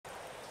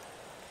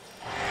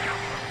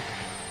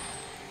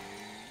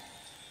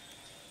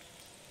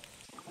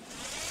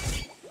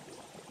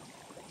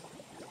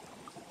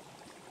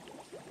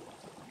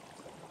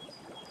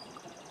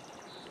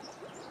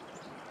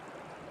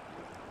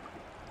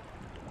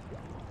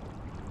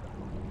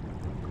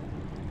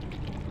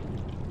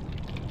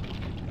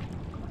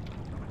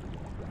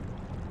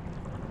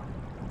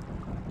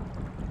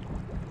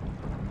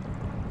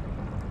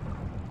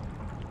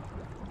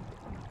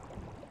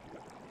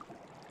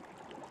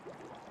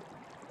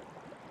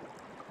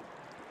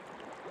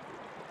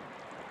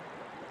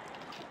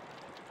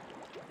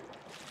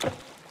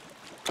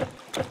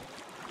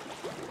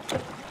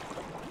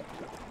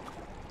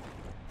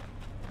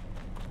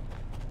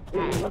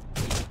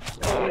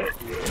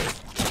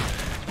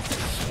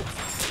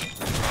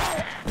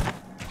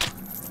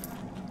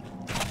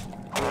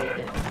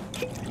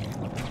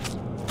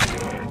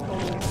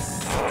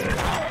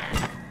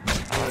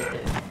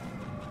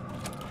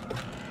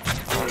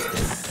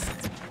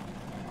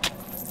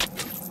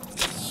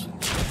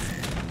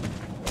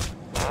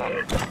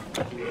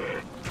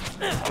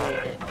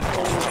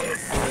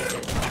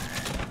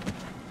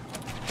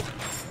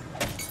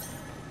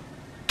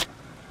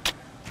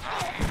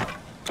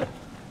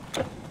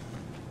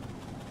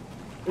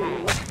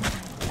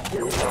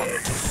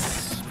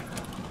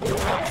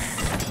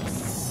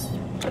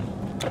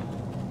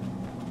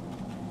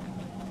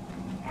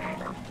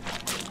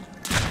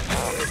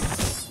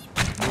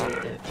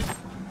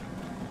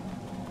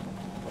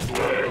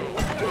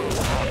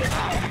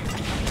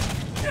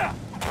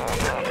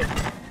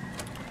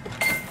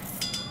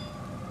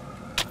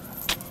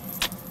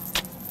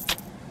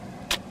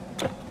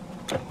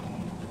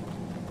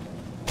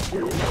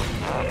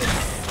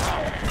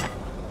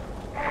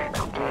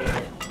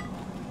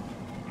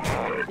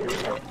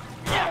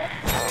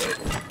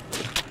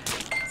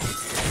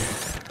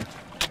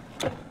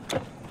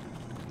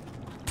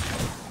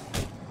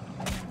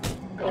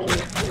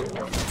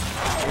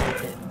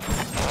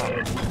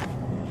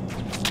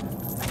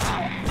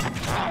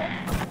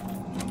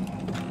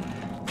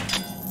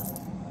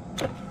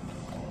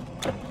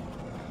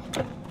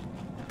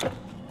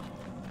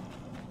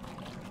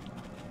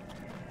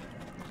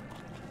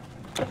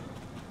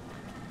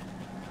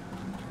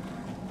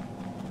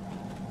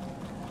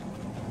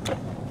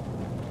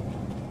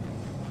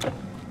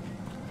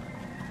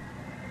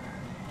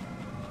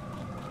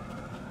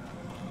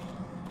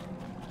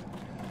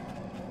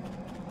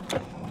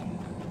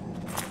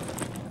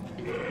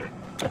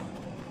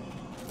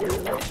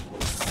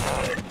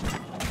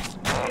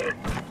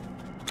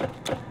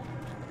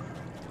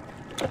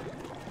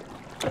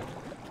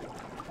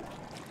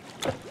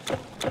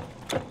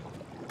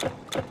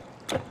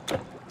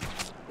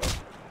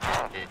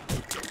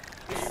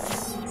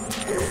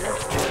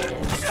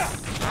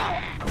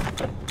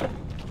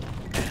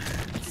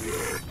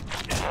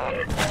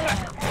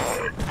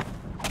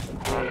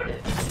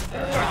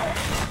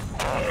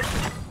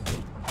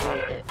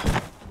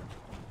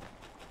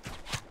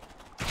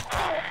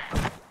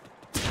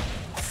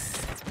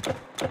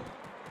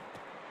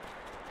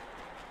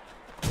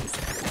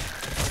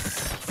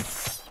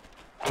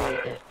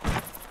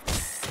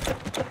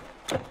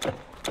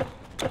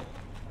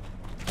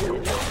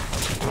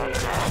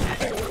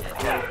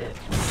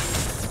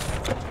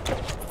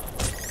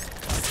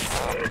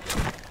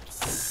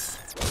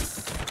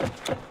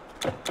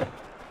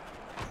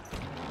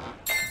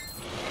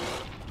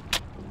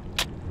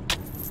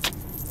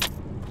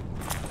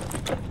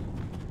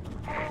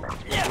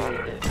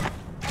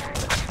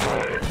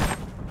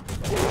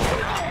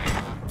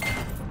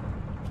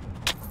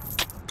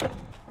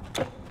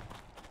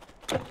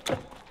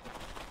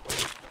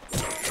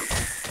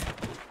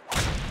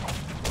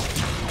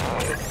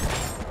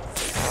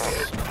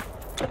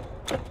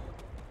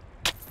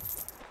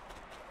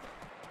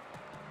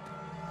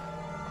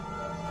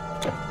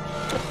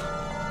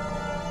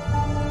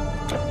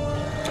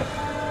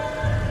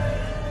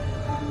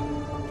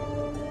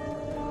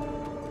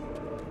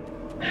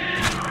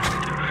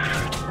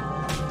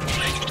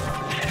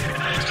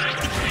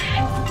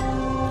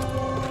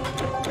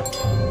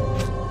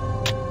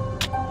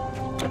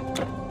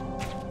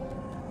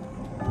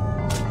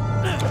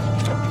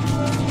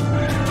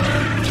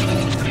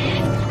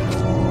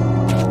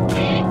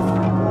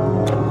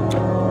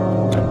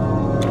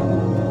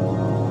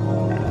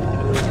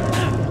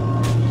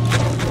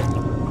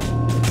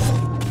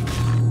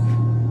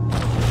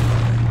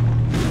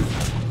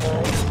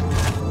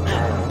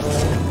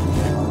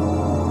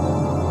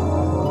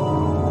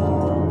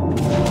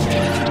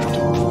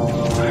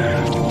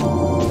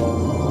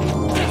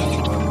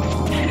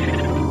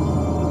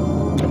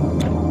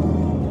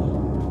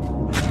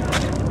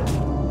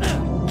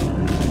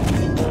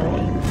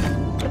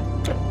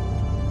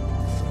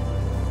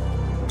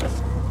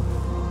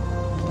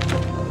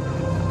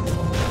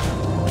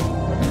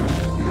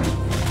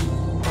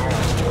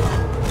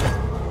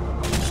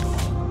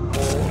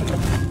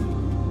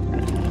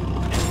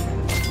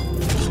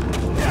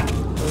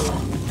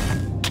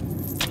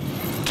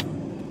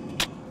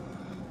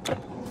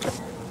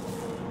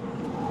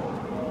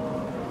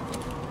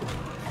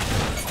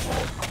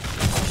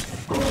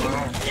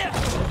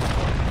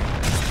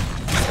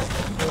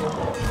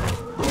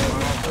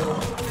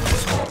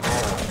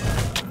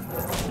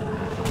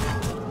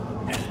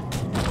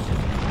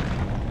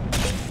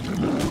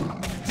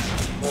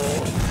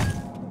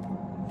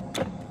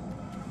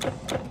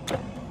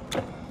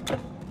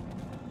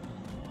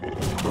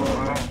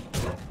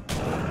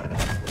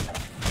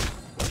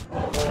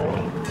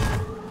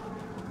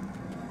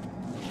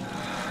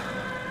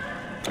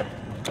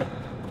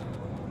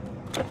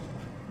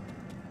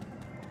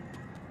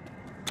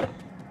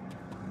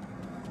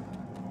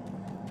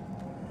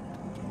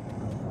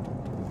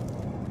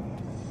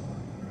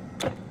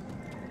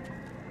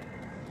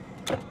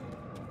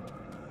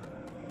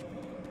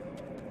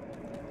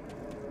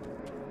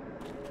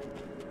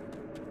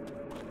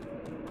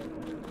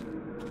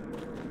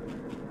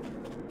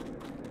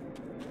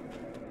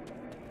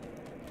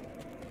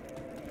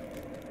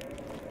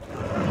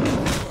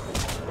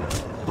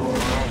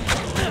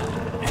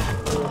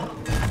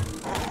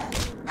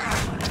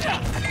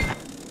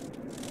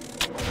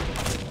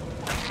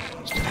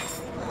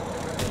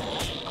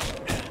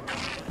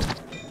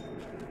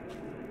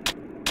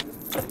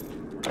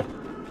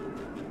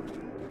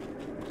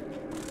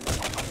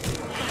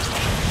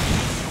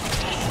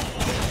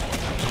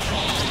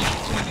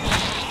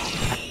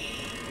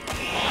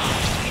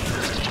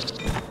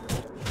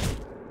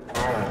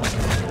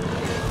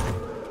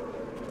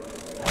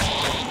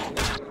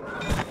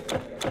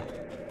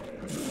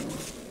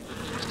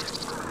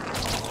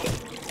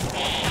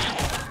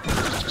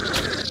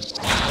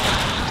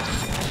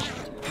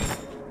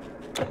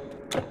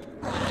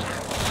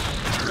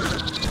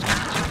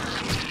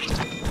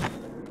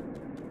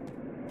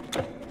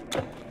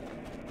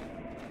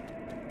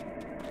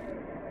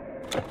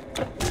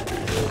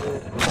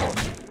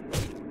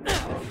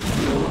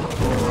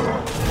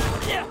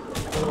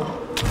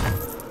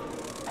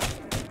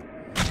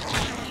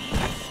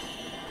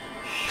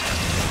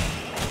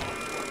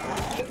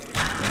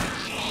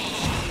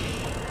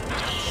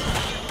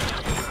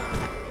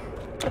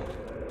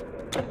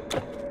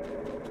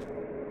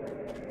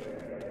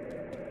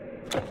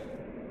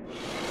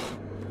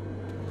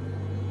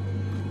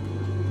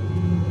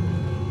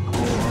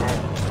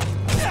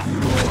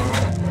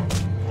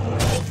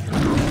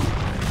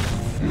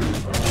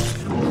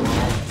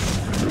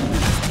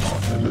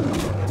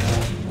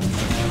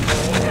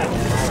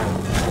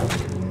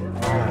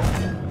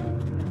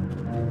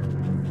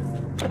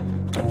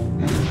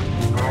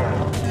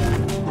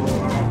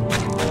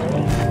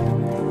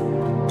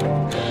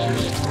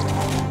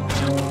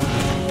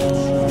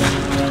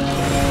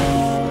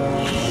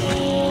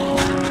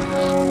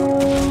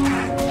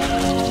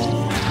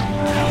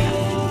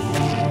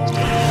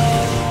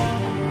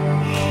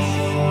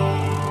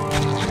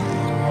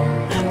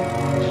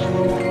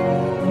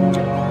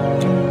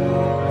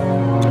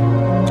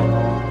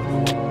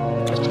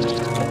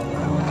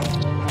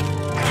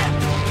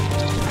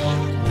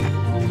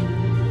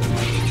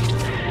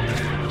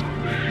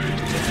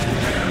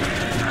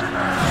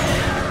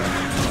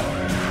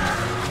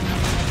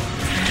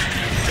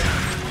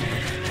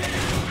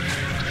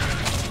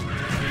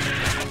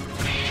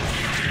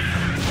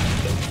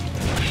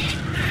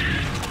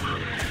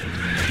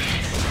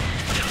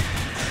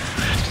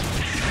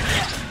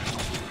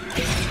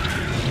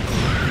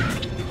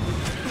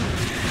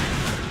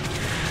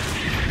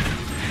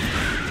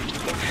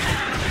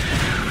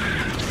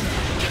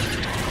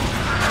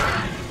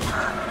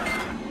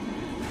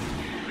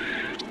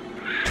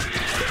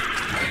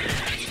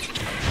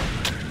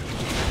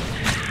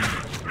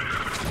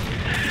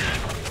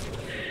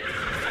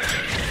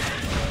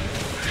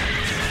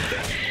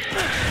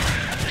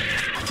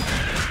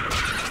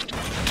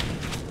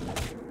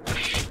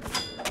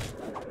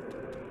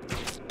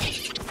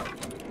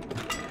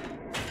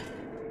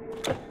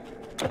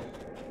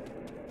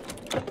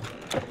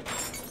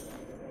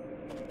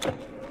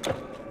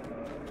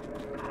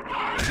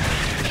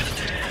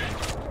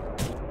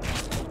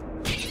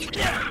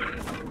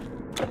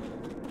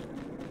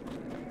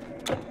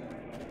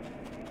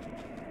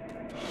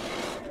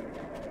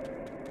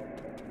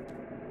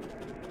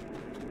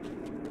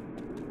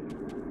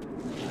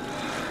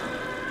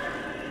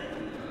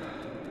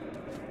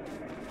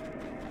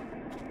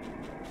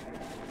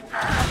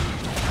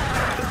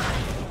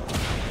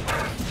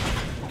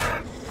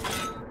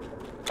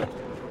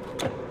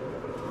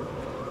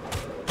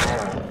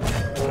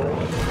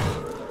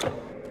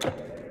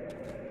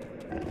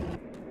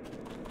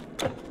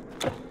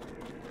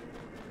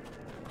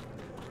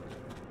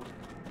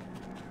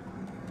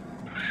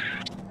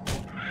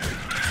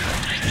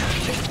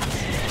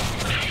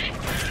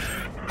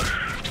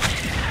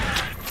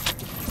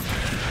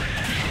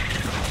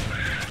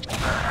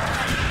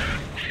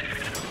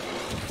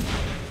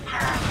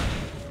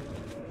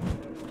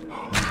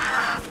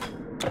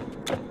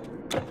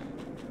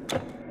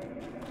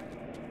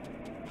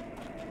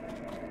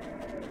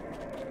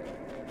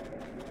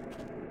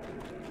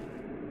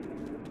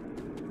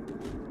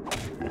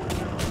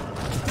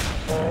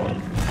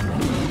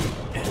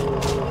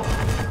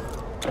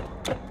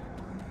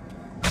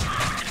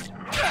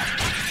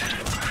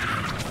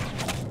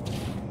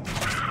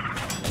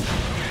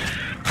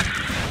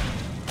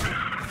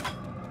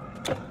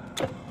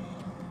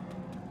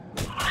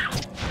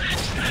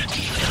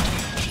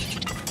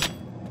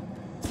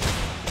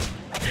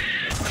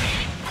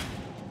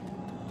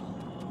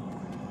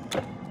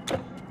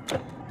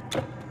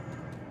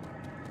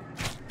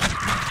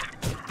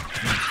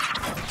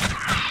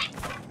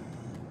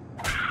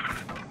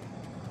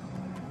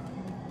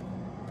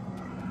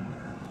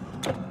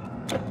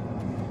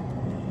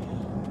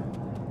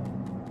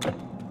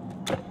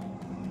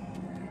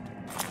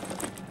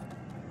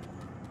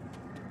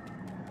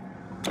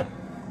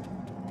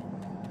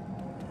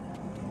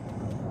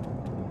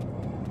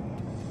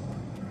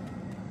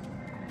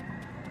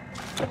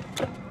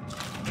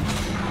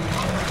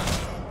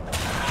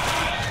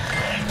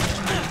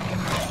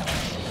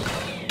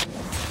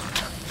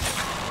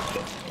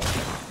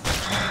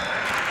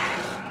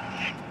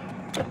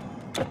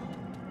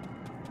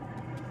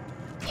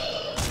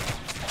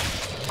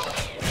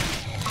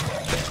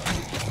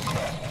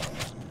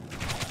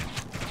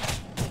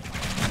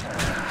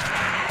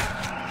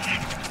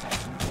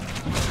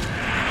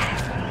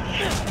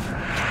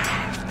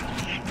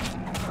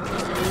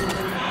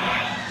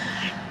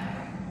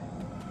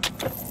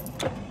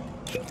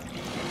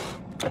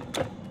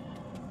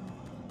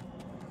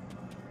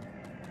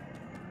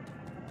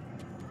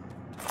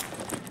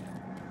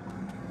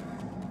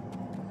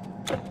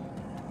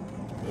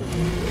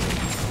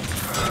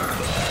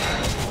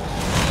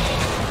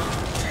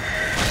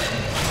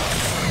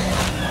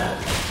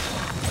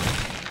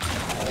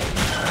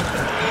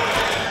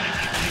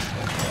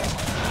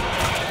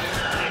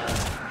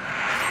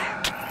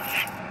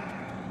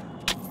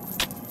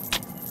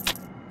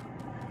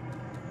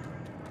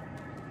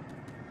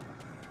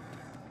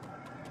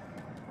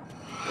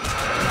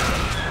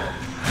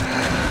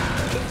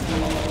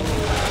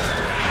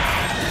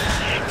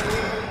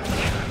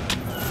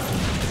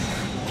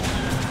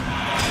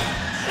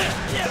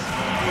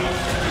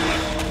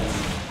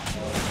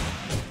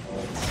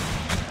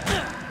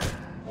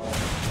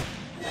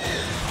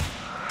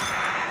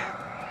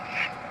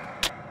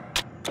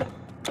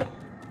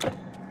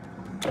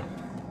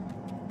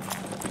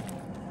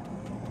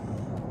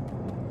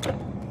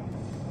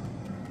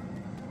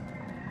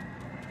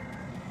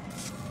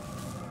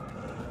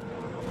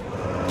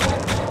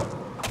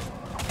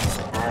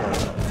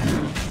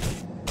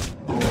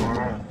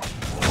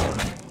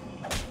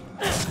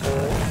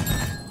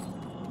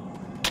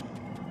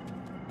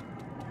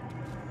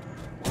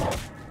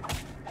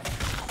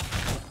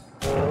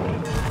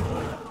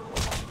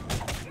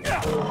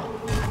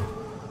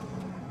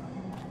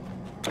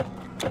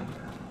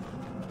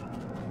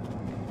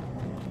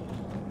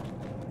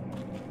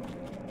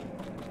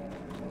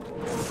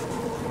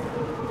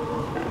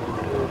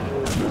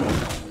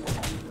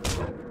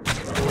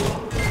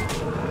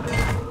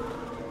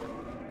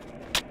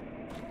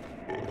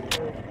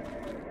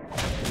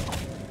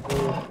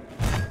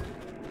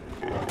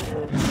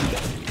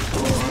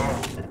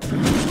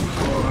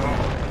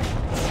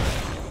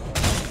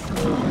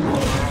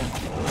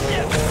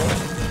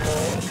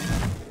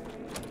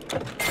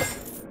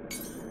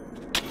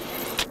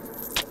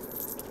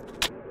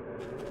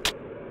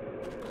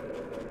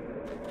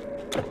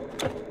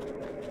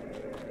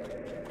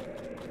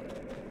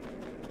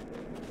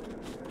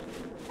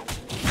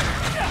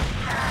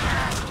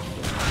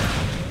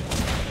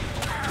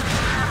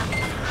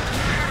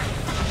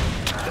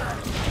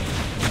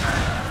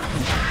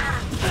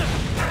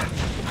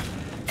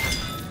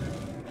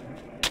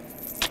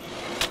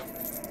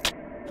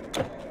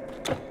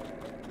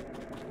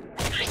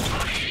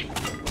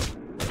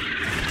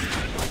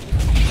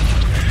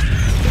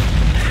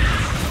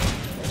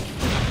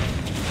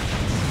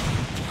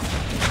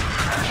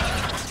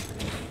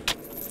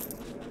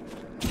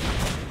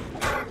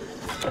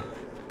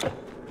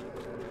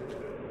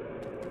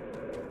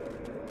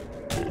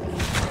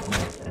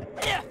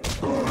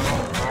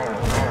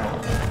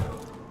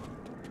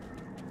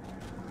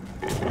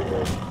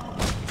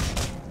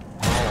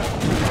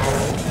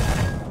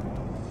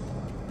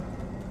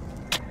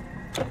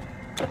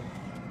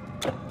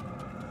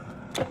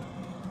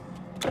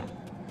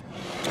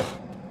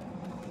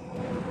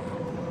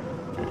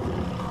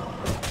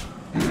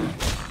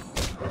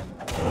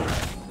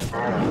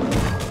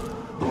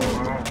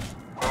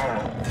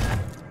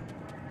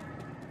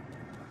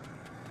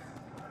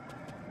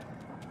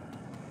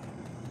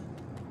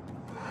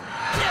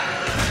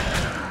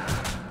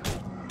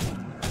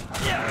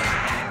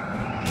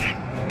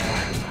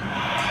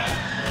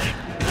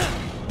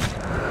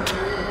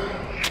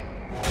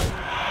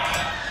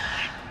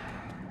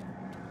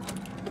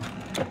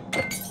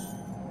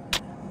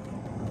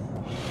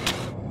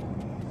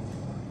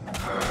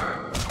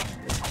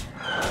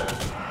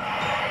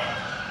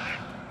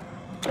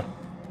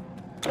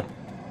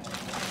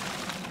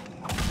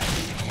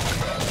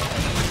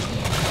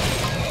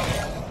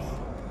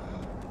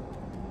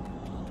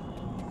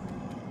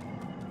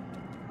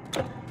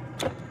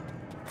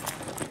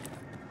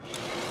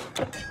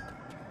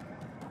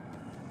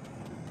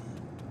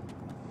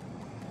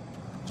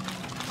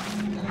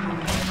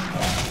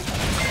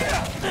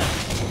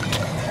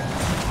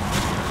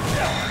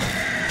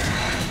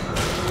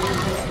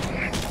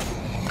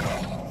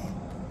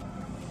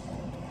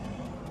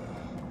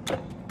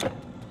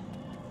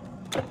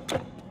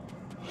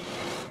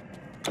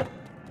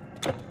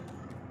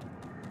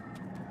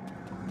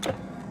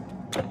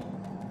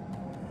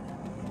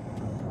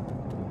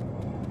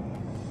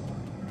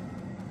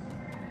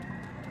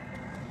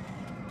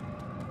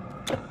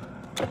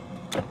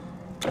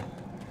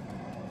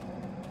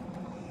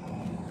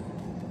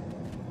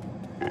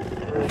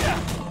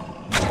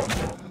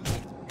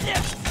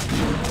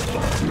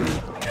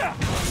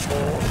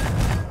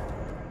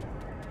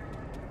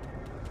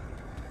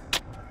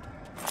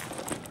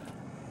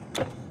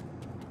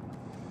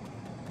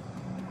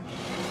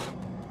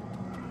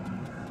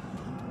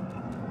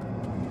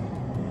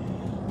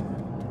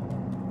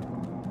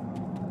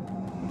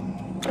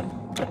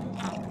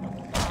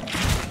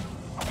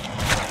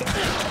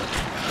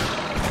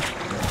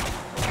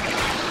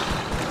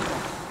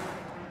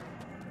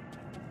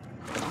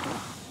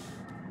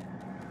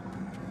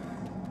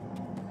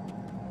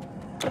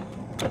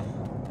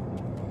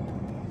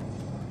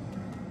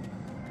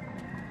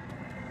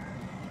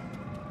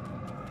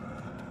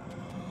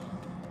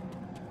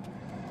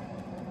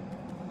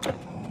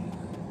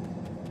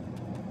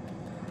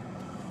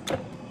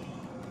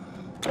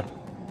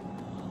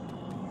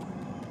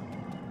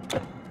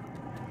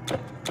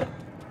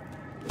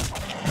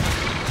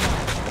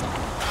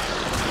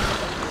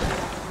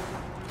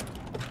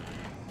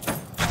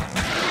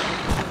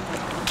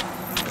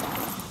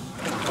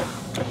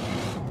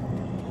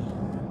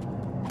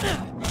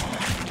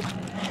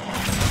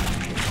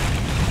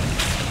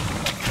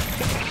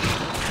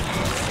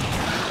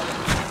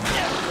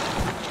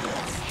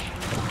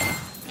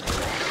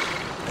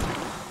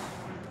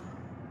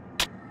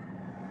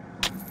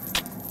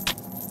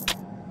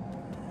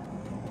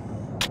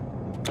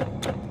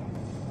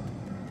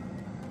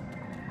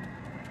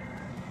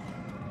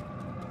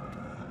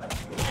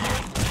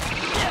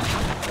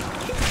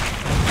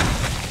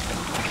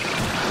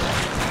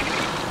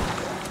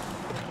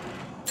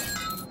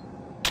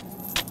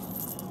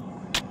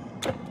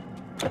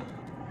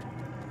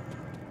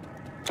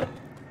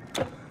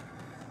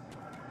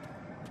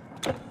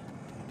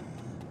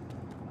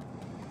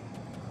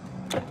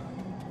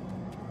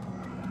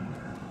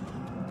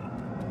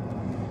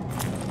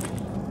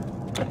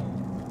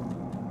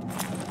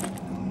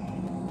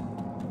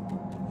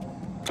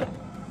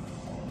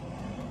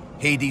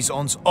Hades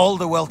owns all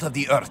the wealth of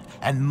the earth,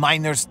 and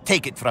miners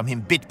take it from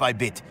him bit by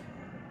bit.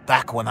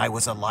 Back when I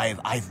was alive,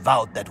 I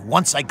vowed that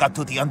once I got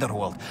to the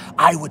underworld,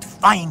 I would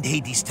find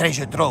Hades'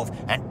 treasure trove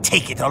and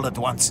take it all at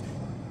once.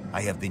 I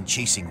have been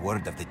chasing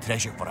word of the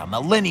treasure for a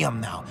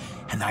millennium now,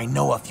 and I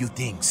know a few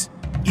things.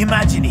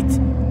 Imagine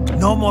it.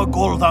 No more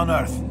gold on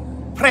Earth.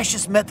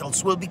 Precious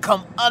metals will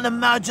become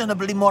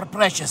unimaginably more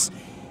precious.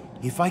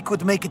 If I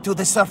could make it to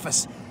the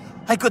surface,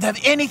 I could have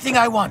anything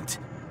I want.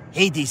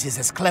 Hades is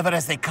as clever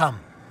as they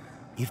come.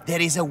 If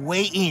there is a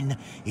way in,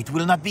 it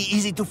will not be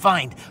easy to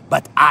find,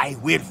 but I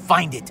will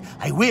find it.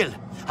 I will.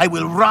 I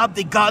will rob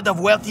the god of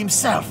wealth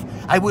himself.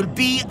 I will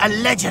be a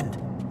legend.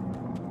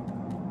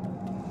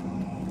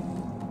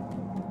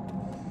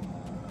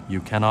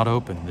 You cannot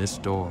open this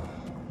door.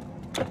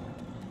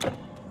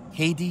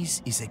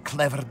 Hades is a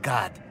clever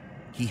god.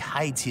 He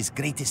hides his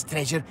greatest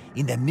treasure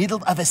in the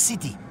middle of a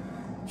city.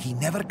 He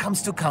never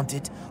comes to count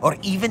it or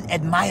even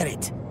admire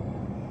it.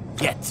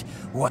 Yet,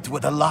 what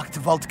would a locked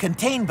vault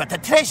contain but a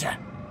treasure?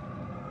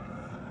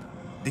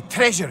 The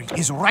treasure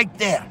is right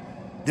there.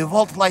 The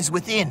vault lies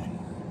within.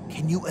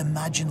 Can you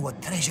imagine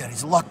what treasure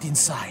is locked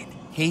inside?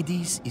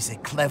 Hades is a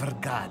clever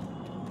god.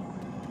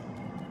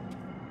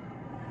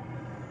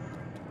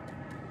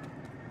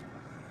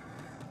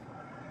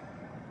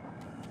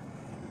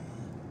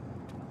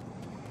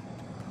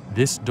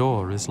 This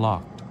door is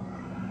locked.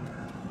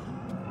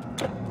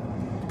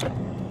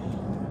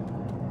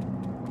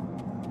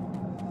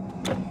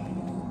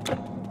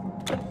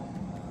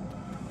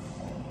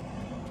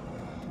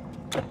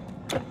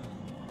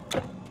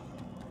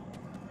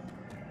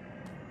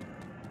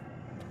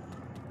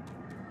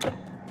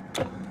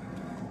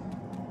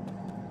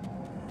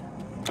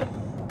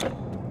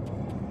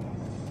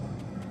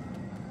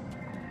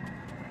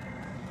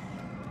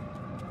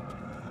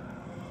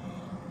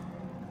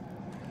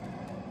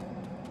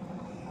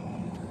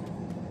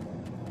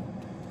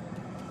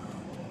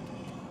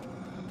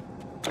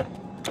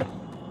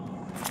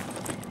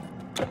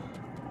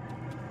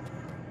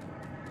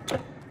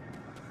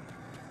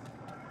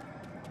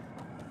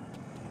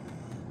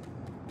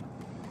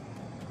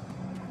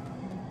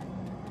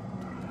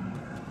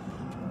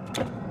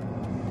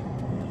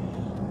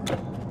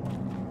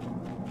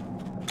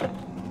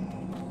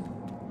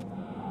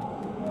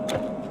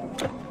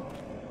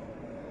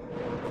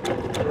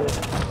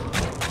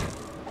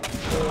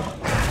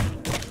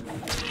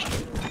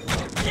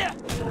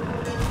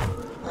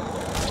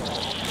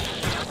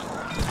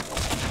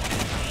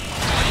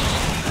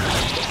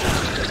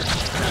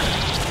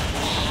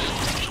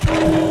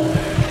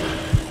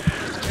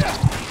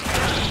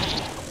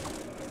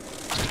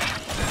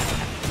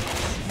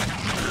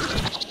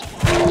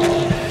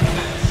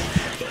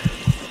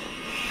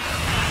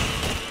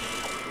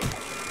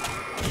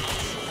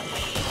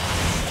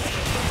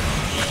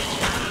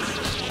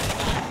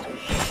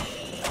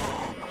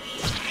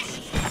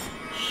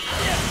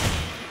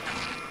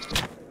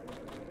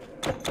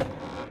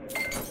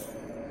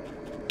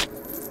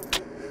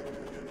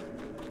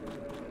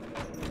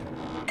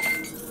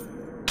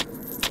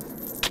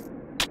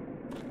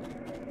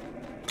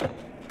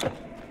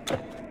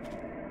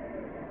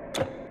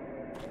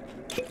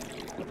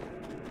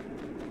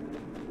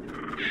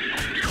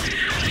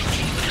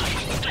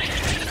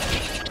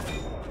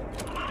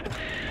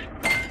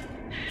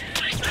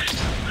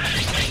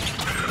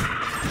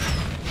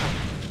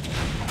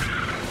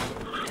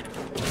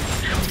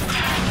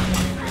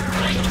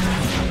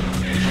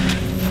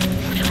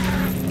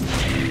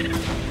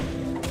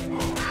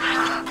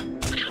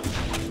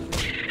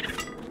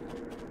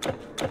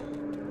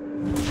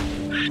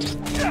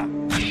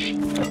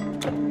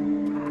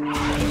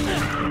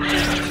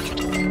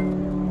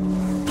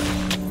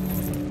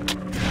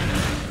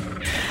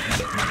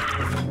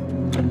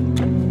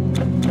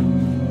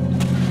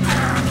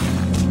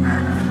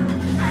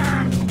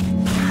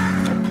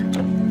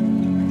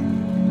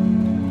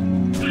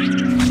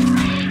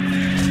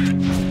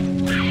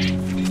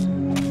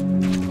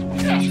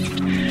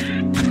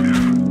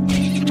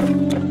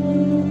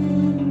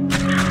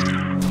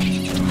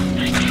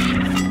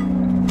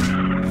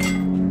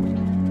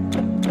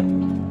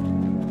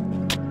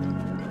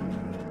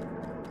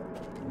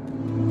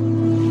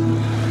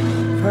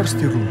 First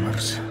the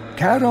rumors.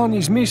 Charon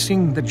is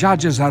missing, the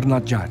judges are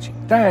not judging.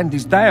 Then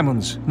these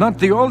demons, not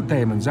the old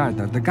demons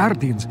either, the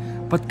guardians,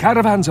 but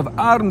caravans of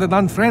armed and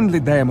unfriendly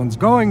demons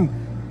going...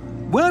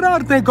 Where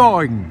are they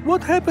going?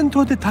 What happened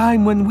to the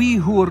time when we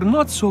who were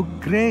not so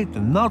great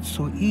and not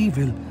so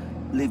evil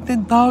lived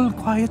in dull,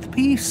 quiet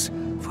peace,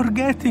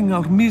 forgetting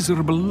our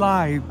miserable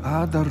life.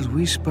 Others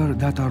whisper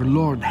that our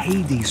lord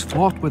Hades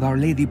fought with our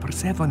lady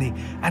Persephone,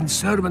 and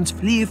servants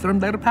flee from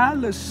their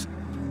palace.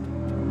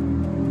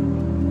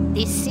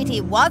 This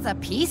city was a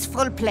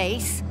peaceful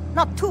place.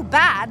 Not too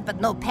bad,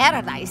 but no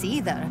paradise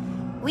either.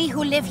 We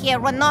who live here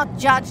were not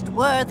judged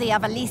worthy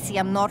of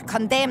Elysium nor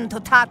condemned to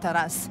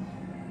Tartarus.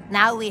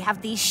 Now we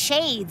have these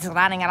shades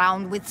running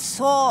around with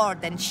sword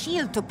and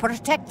shield to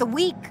protect the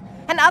weak,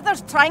 and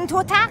others trying to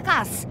attack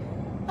us.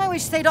 I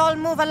wish they'd all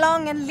move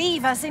along and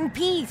leave us in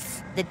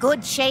peace. The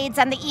good shades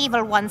and the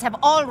evil ones have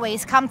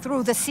always come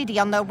through the city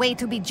on their way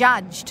to be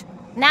judged.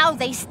 Now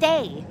they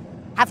stay.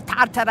 Have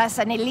Tartarus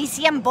and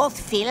Elysium both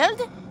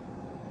filled?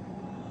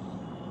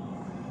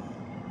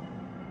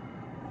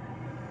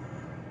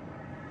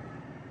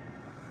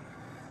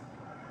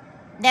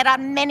 There are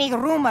many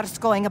rumors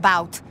going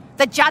about.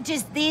 The judge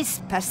is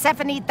this,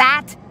 Persephone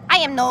that. I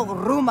am no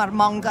rumor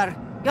monger.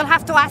 You'll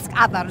have to ask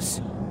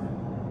others.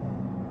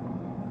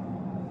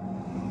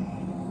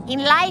 In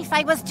life,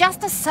 I was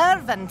just a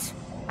servant.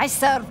 I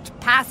served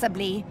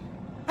passably.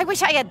 I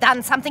wish I had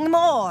done something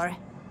more.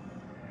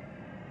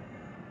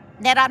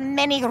 There are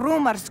many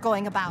rumors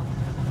going about.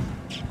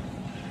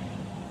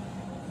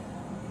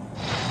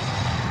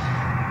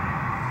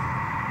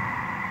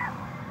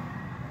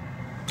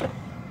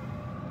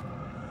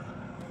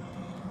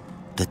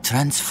 The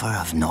transfer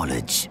of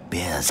knowledge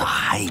bears a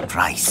high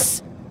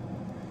price.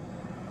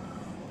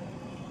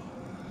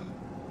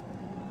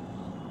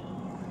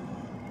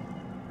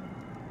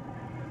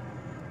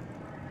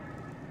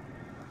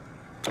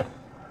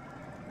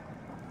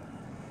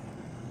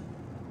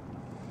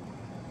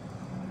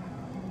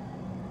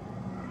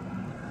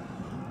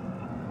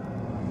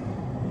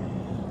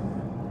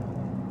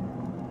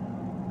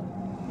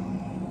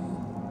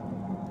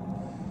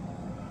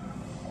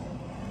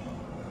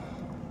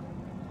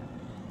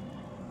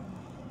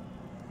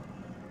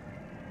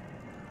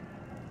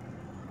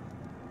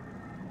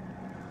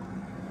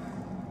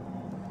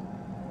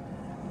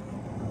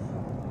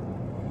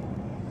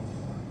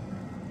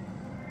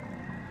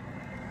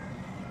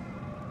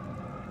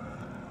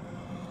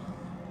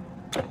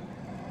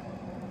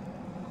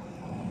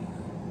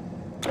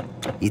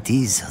 It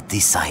is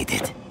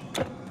decided.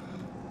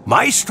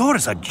 My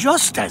stores are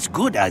just as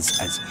good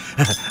as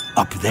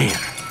up there.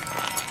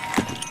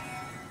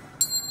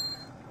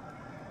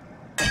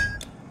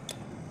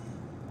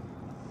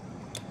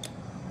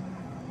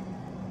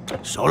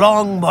 So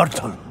long,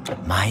 mortal.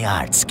 My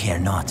arts care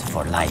not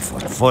for life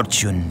or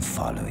fortune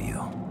follow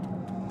you.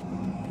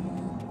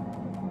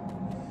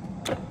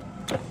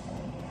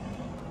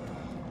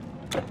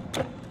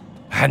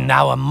 And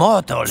now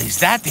Immortal, is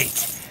that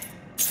it?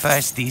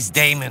 First these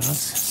demons,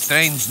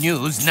 strange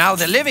news, now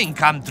the living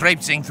come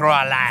traipsing through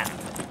our land.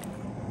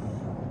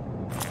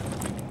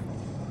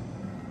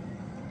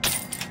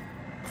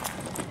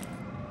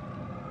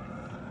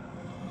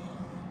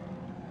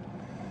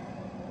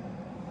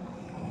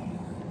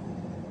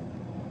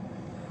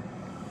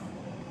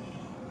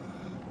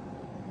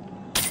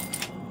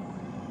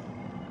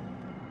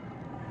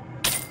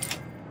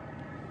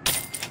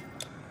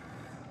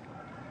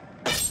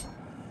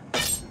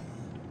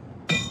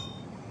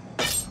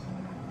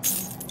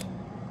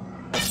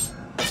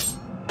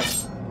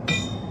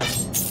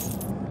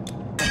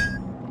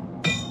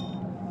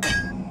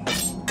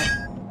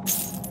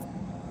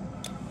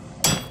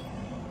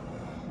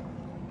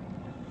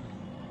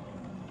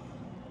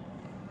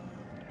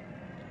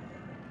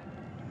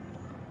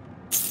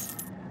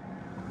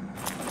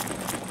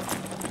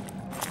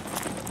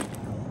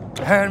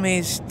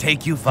 Hermes,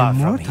 take you far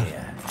Immortal. from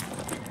here.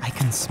 I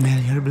can smell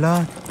your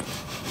blood.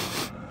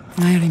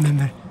 I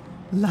remember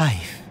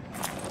life.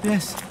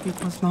 Yes,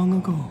 it was long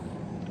ago.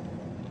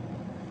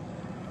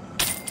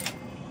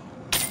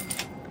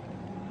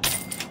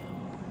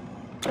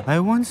 I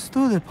once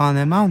stood upon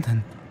a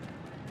mountain.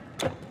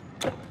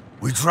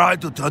 We tried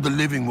to tell the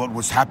living what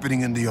was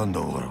happening in the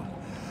underworld.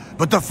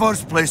 But the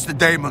first place the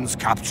demons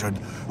captured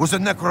was a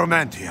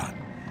necromantian.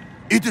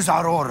 It is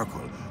our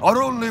oracle,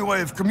 our only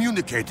way of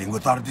communicating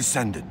with our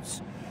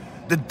descendants.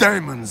 The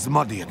demons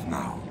muddy it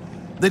now.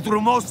 They threw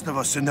most of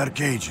us in their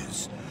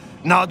cages.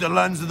 Now the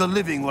lands of the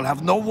living will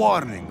have no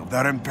warning of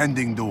their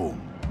impending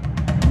doom.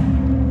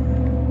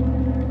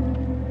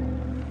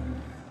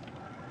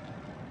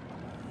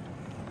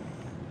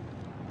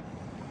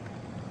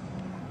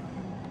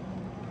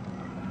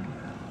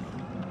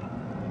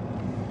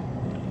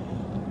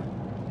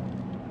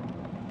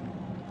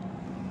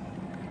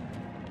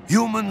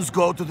 Humans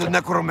go to the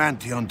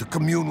Necromanteon to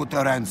commune with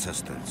their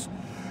ancestors.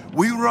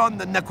 We run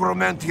the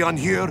Necromanteon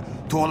here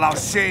to allow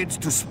shades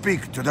to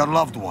speak to their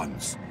loved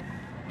ones.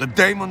 The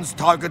demons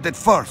target it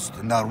first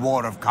in their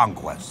war of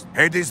conquest.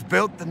 Hades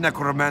built the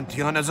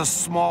Necromanteon as a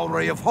small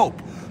ray of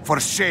hope for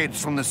shades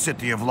from the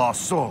city of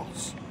lost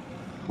souls.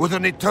 With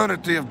an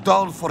eternity of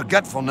dull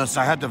forgetfulness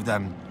ahead of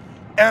them,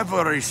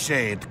 every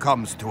shade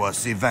comes to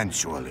us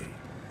eventually.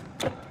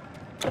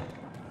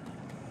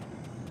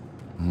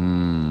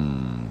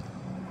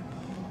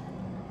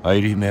 I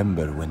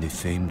remember when the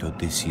famed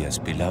Odysseus,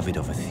 beloved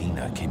of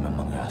Athena, came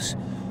among us.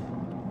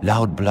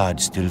 loud blood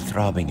still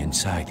throbbing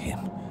inside him.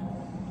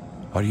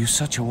 Are you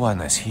such a one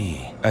as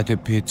he? At a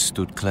pit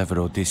stood clever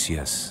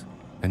Odysseus,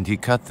 and he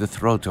cut the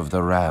throat of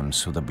the ram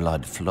so the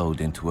blood flowed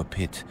into a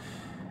pit.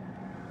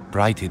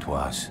 Bright it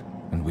was,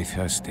 and we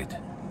thirsted,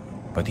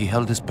 but he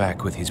held us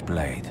back with his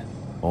blade,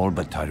 all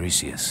but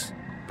Tiresias,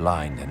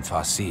 blind and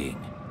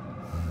far-seeing.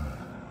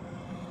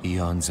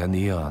 Eons and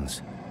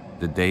eons,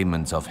 the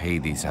daemons of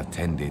Hades have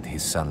tended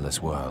his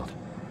sunless world.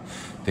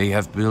 They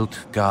have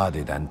built,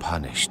 guarded, and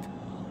punished.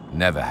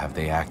 Never have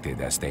they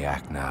acted as they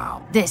act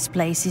now. This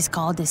place is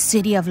called the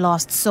City of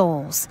Lost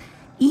Souls.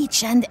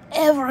 Each and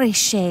every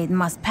shade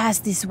must pass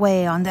this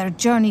way on their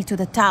journey to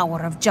the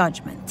Tower of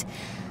Judgment.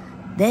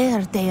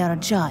 There they are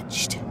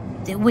judged.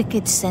 The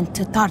wicked sent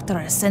to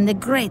Tartarus and the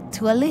great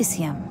to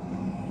Elysium.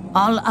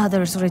 All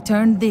others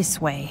return this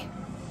way.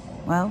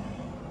 Well,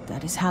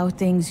 that is how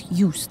things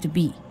used to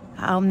be.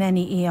 How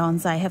many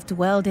eons I have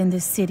dwelled in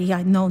this city,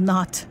 I know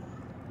not.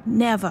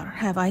 Never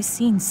have I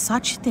seen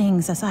such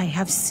things as I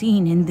have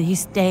seen in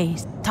these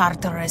days.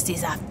 Tartarus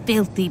is a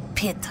filthy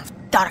pit of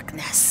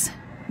darkness.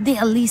 The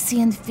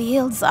Elysian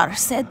fields are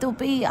said to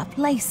be a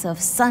place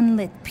of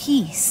sunlit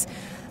peace,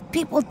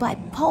 peopled by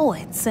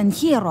poets and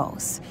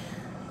heroes.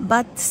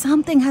 But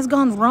something has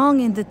gone wrong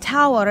in the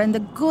tower, and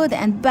the good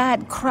and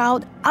bad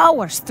crowd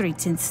our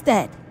streets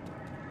instead.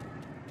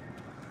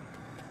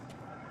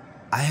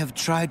 I have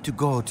tried to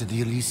go to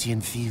the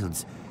Elysian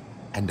fields,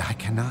 and I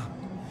cannot.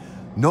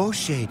 No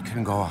shade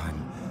can go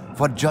on,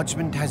 for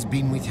judgment has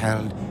been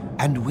withheld,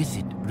 and with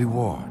it,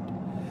 reward.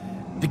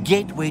 The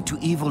gateway to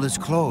evil is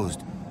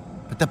closed,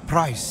 but the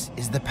price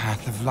is the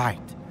path of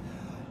light.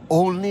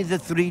 Only the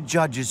 3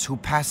 judges who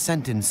pass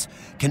sentence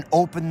can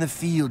open the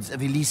fields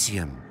of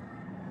Elysium.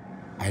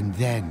 And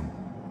then,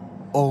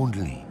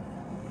 only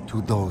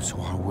to those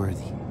who are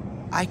worthy.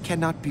 I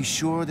cannot be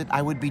sure that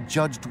I would be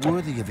judged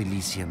worthy of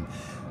Elysium,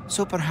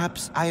 so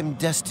perhaps I am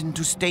destined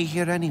to stay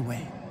here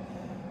anyway.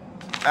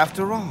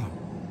 After all,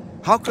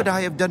 how could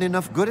I have done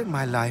enough good in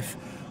my life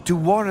to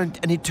warrant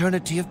an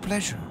eternity of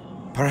pleasure?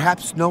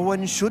 Perhaps no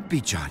one should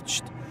be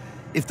judged.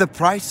 If the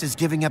price is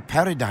giving a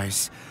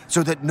paradise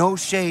so that no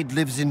shade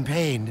lives in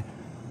pain,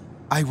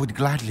 I would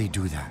gladly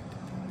do that.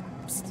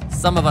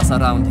 Some of us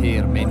around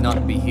here may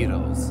not be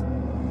heroes,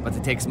 but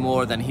it takes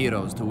more than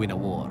heroes to win a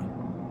war.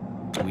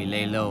 We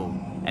lay low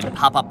and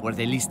pop up where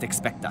they least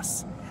expect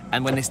us,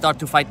 and when they start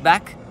to fight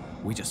back,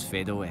 we just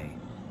fade away.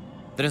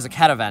 There is a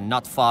caravan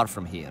not far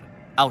from here,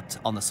 out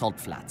on the salt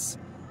flats.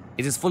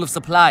 It is full of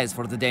supplies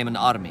for the Daemon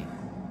army.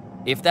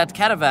 If that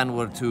caravan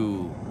were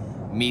to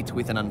meet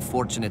with an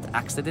unfortunate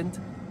accident,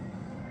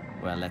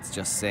 well, let's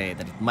just say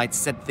that it might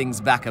set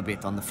things back a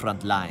bit on the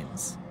front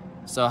lines.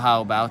 So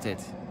how about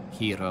it,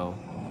 hero?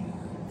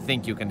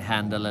 Think you can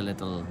handle a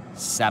little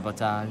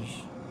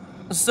sabotage?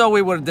 So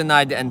we were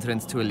denied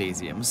entrance to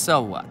Elysium,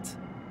 so what?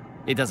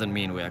 It doesn't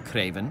mean we are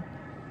craven.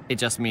 It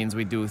just means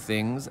we do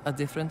things a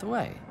different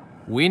way.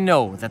 We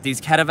know that these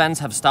caravans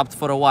have stopped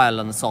for a while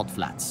on the salt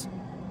flats.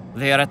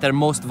 They are at their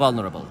most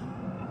vulnerable.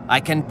 I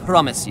can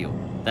promise you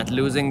that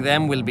losing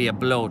them will be a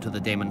blow to the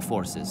Daemon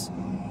forces.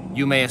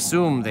 You may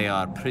assume they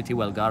are pretty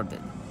well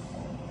guarded.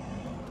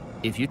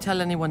 If you tell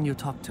anyone you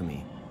talk to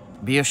me,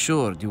 be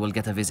assured you will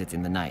get a visit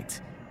in the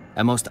night.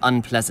 A most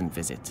unpleasant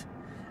visit.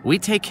 We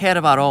take care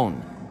of our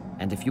own,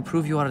 and if you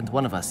prove you aren't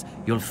one of us,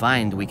 you'll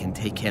find we can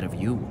take care of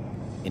you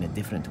in a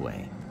different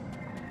way.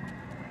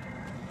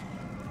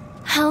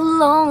 How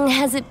long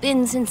has it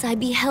been since I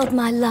beheld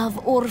my love,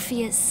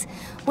 Orpheus?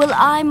 Well,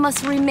 I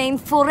must remain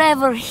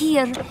forever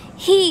here.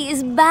 He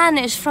is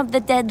banished from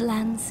the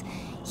Deadlands.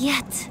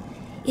 Yet,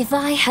 if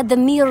I had the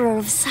mirror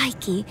of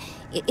Psyche,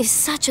 if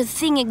such a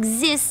thing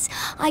exists,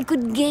 I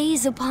could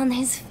gaze upon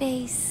his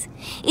face.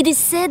 It is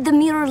said the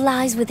mirror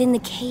lies within the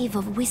Cave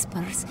of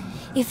Whispers.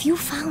 If you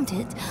found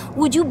it,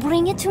 would you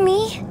bring it to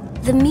me?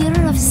 The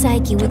mirror of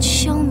Psyche would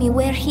show me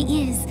where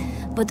he is,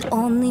 but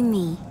only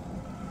me.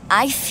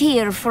 I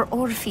fear for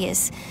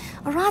Orpheus.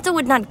 Arata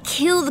would not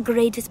kill the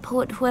greatest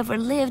poet who ever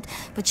lived,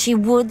 but she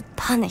would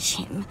punish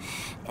him.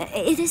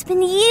 It has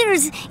been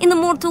years in the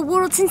mortal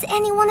world since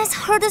anyone has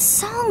heard a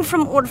song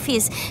from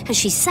Orpheus. Has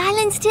she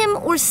silenced him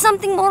or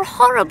something more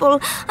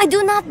horrible? I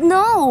do not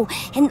know,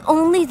 and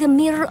only the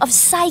mirror of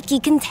Psyche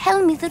can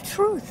tell me the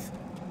truth.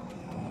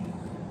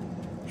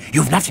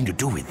 You've nothing to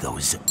do with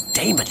those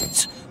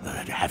daemons,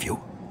 have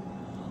you?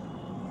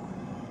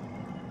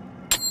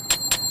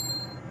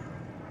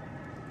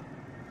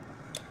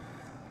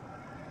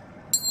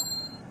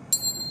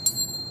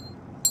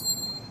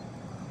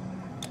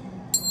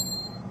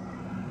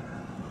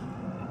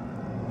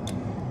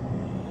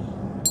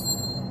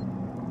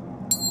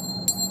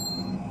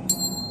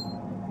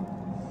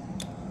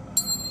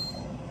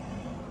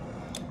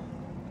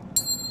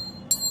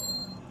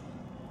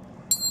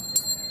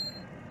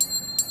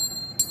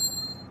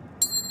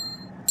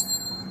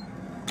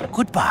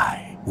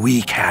 Goodbye.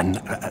 We can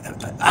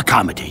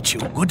accommodate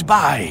you.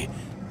 Goodbye,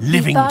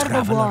 living traveler.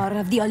 Before the war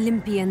of the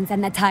Olympians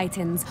and the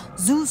Titans,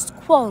 Zeus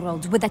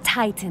quarreled with a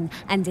Titan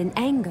and in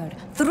anger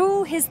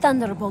threw his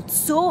thunderbolt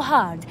so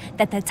hard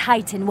that the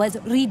Titan was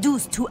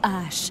reduced to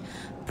ash.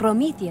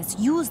 Prometheus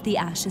used the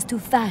ashes to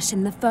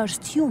fashion the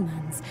first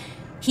humans.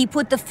 He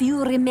put the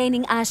few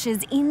remaining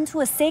ashes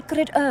into a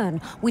sacred urn,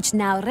 which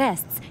now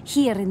rests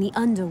here in the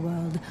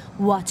underworld,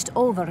 watched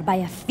over by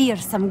a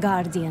fearsome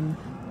guardian.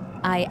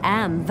 I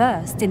am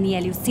versed in the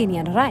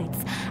Eleusinian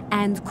rites,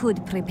 and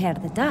could prepare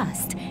the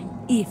dust,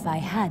 if I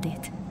had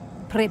it.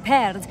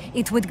 Prepared,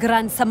 it would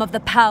grant some of the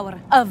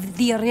power of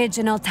the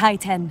original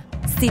Titan.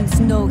 Since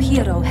no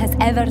hero has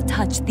ever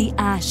touched the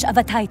ash of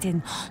a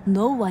Titan,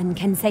 no one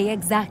can say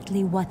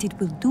exactly what it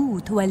will do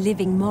to a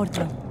living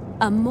mortal.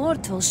 A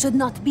mortal should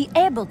not be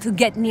able to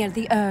get near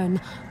the urn,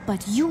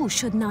 but you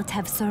should not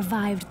have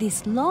survived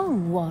this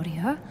long,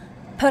 warrior.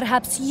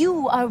 Perhaps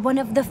you are one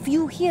of the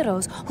few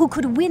heroes who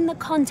could win the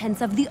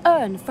contents of the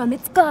urn from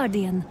its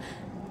guardian.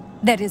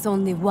 There is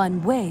only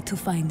one way to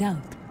find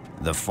out.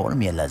 The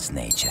formula's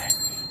nature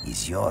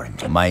is yours.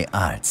 My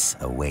arts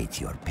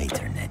await your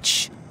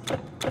patronage.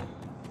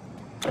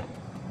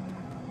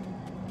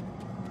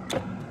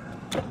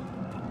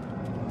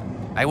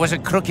 I was a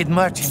crooked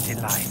merchant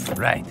in life,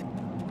 right?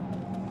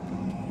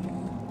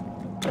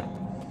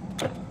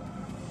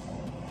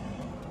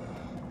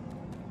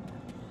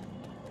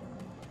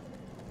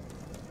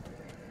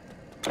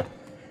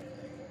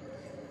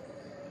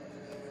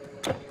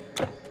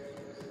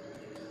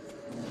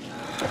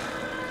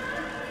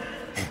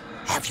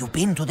 Have you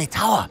been to the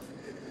tower?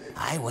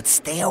 I would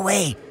stay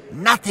away.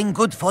 Nothing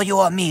good for you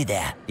or me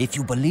there. If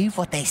you believe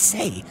what they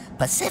say,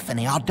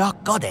 Persephone, our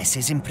dark goddess,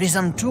 is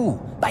imprisoned too,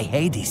 by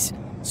Hades.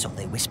 So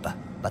they whisper,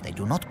 but they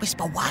do not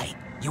whisper why.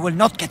 You will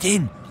not get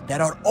in.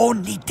 There are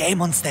only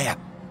demons there.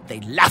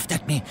 They laughed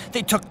at me.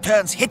 They took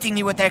turns hitting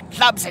me with their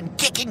clubs and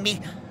kicking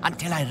me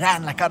until I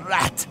ran like a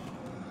rat.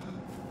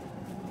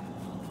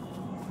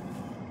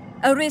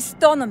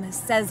 Aristonomus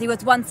says he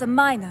was once a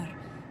miner,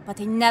 but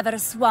he never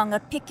swung a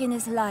pick in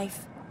his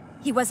life.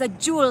 He was a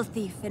jewel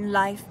thief in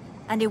life,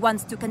 and he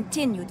wants to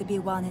continue to be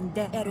one in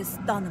death.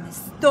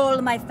 Aristonomus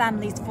stole my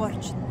family's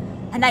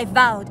fortune, and I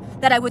vowed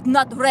that I would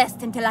not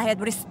rest until I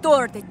had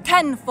restored it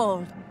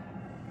tenfold.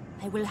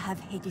 I will have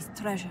Hades'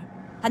 treasure,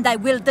 and I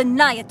will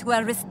deny it to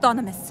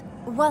Aristonomus.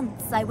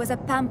 Once I was a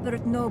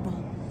pampered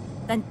noble,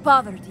 then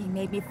poverty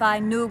made me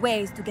find new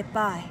ways to get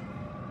by.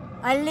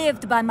 I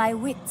lived by my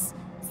wits,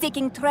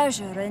 seeking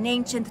treasure in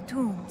ancient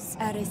tombs.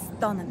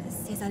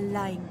 Aristonomus is a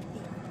lying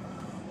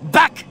thief.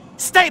 Back!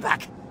 Stay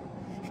back!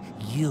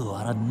 You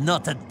are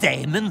not a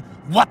daemon.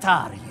 What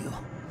are you?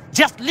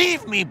 Just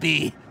leave me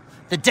be!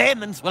 The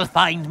daemons will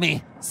find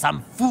me.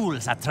 Some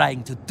fools are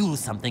trying to do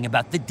something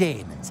about the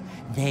daemons.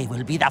 They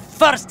will be the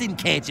first in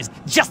cages.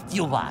 Just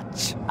you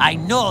watch. I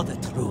know the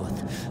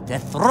truth. They're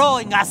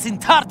throwing us in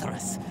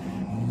Tartarus.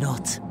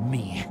 Not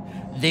me.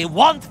 They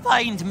won't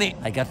find me.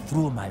 I got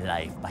through my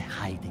life by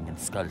hiding and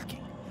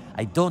skulking.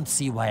 I don't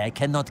see why I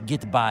cannot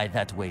get by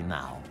that way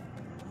now.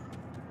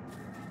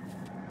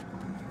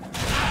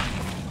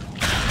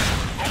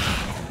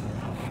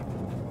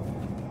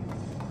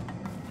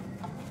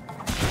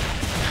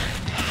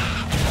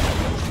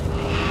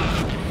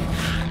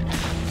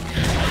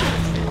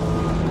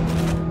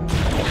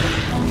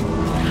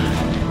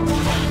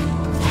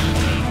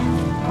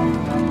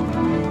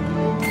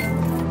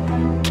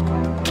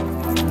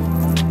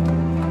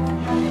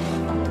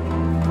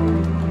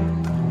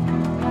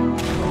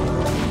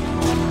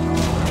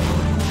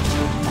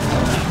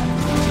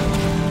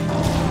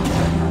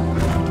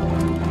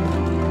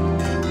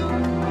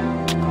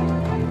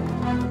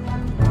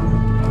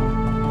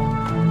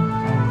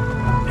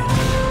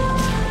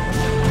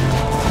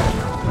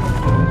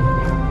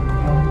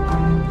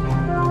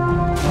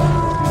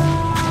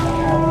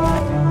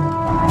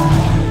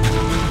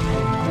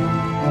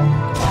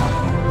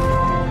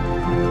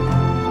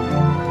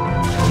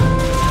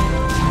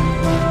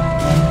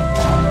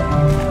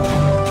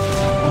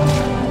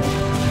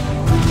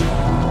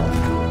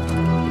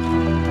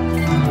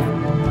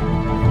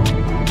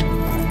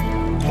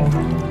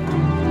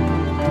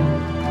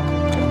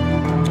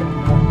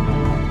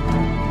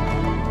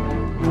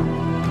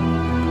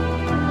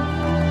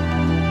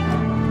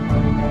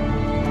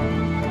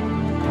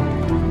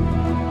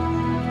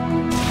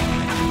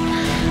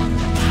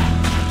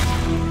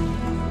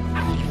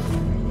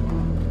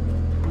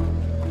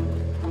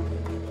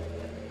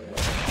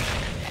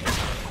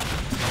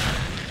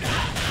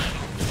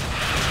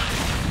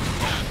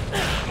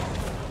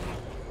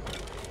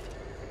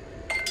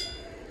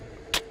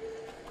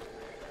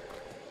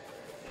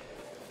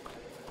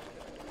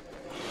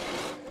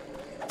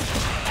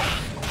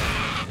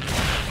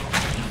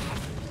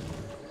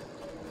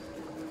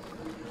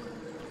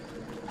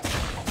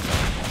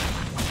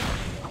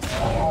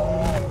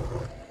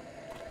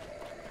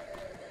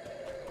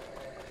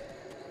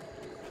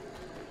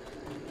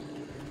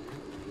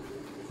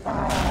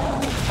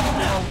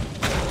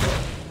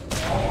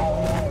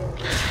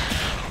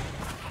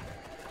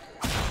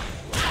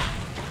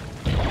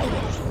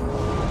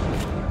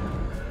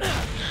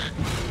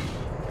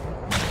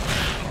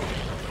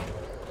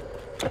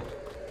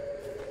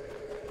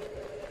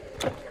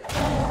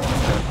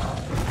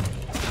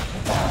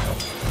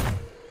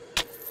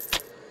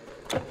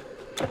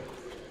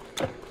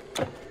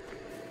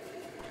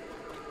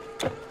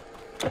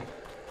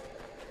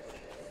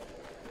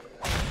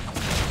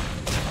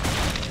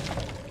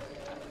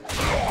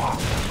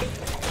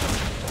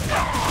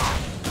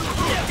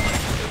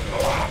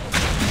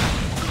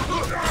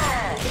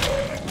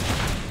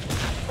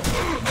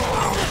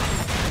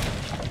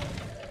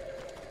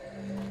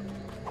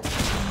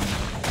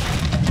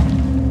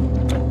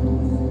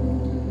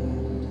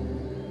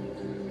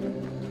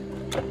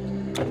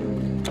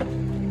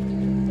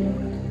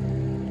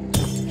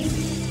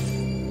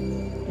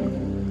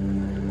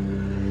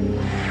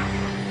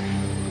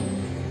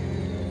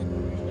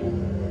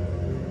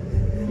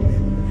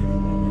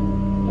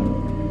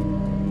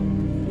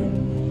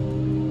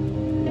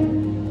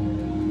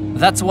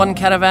 That's one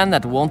caravan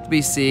that won't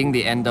be seeing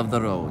the end of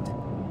the road.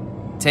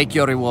 Take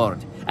your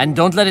reward, and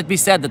don't let it be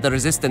said that the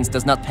Resistance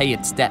does not pay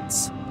its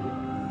debts.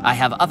 I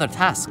have other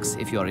tasks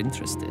if you're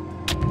interested.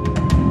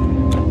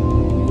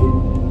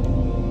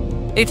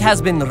 It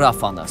has been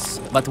rough on us,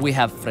 but we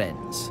have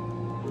friends.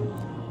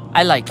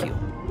 I like you,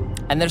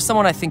 and there's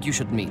someone I think you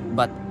should meet,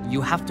 but you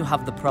have to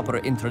have the proper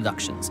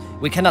introductions.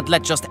 We cannot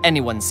let just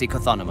anyone see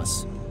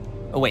Chthonimus.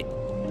 Oh wait,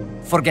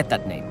 forget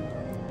that name.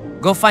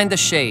 Go find a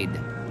shade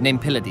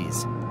named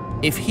Pylades.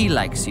 If he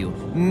likes you,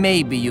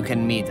 maybe you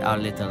can meet our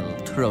little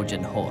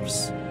Trojan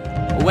horse.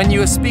 When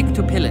you speak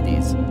to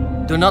Pylades,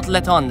 do not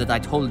let on that I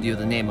told you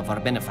the name of our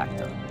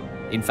benefactor.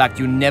 In fact,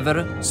 you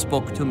never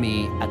spoke to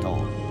me at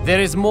all. There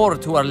is more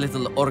to our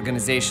little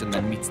organization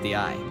than meets the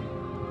eye.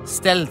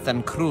 Stealth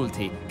and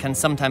cruelty can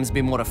sometimes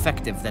be more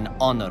effective than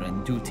honor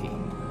and duty.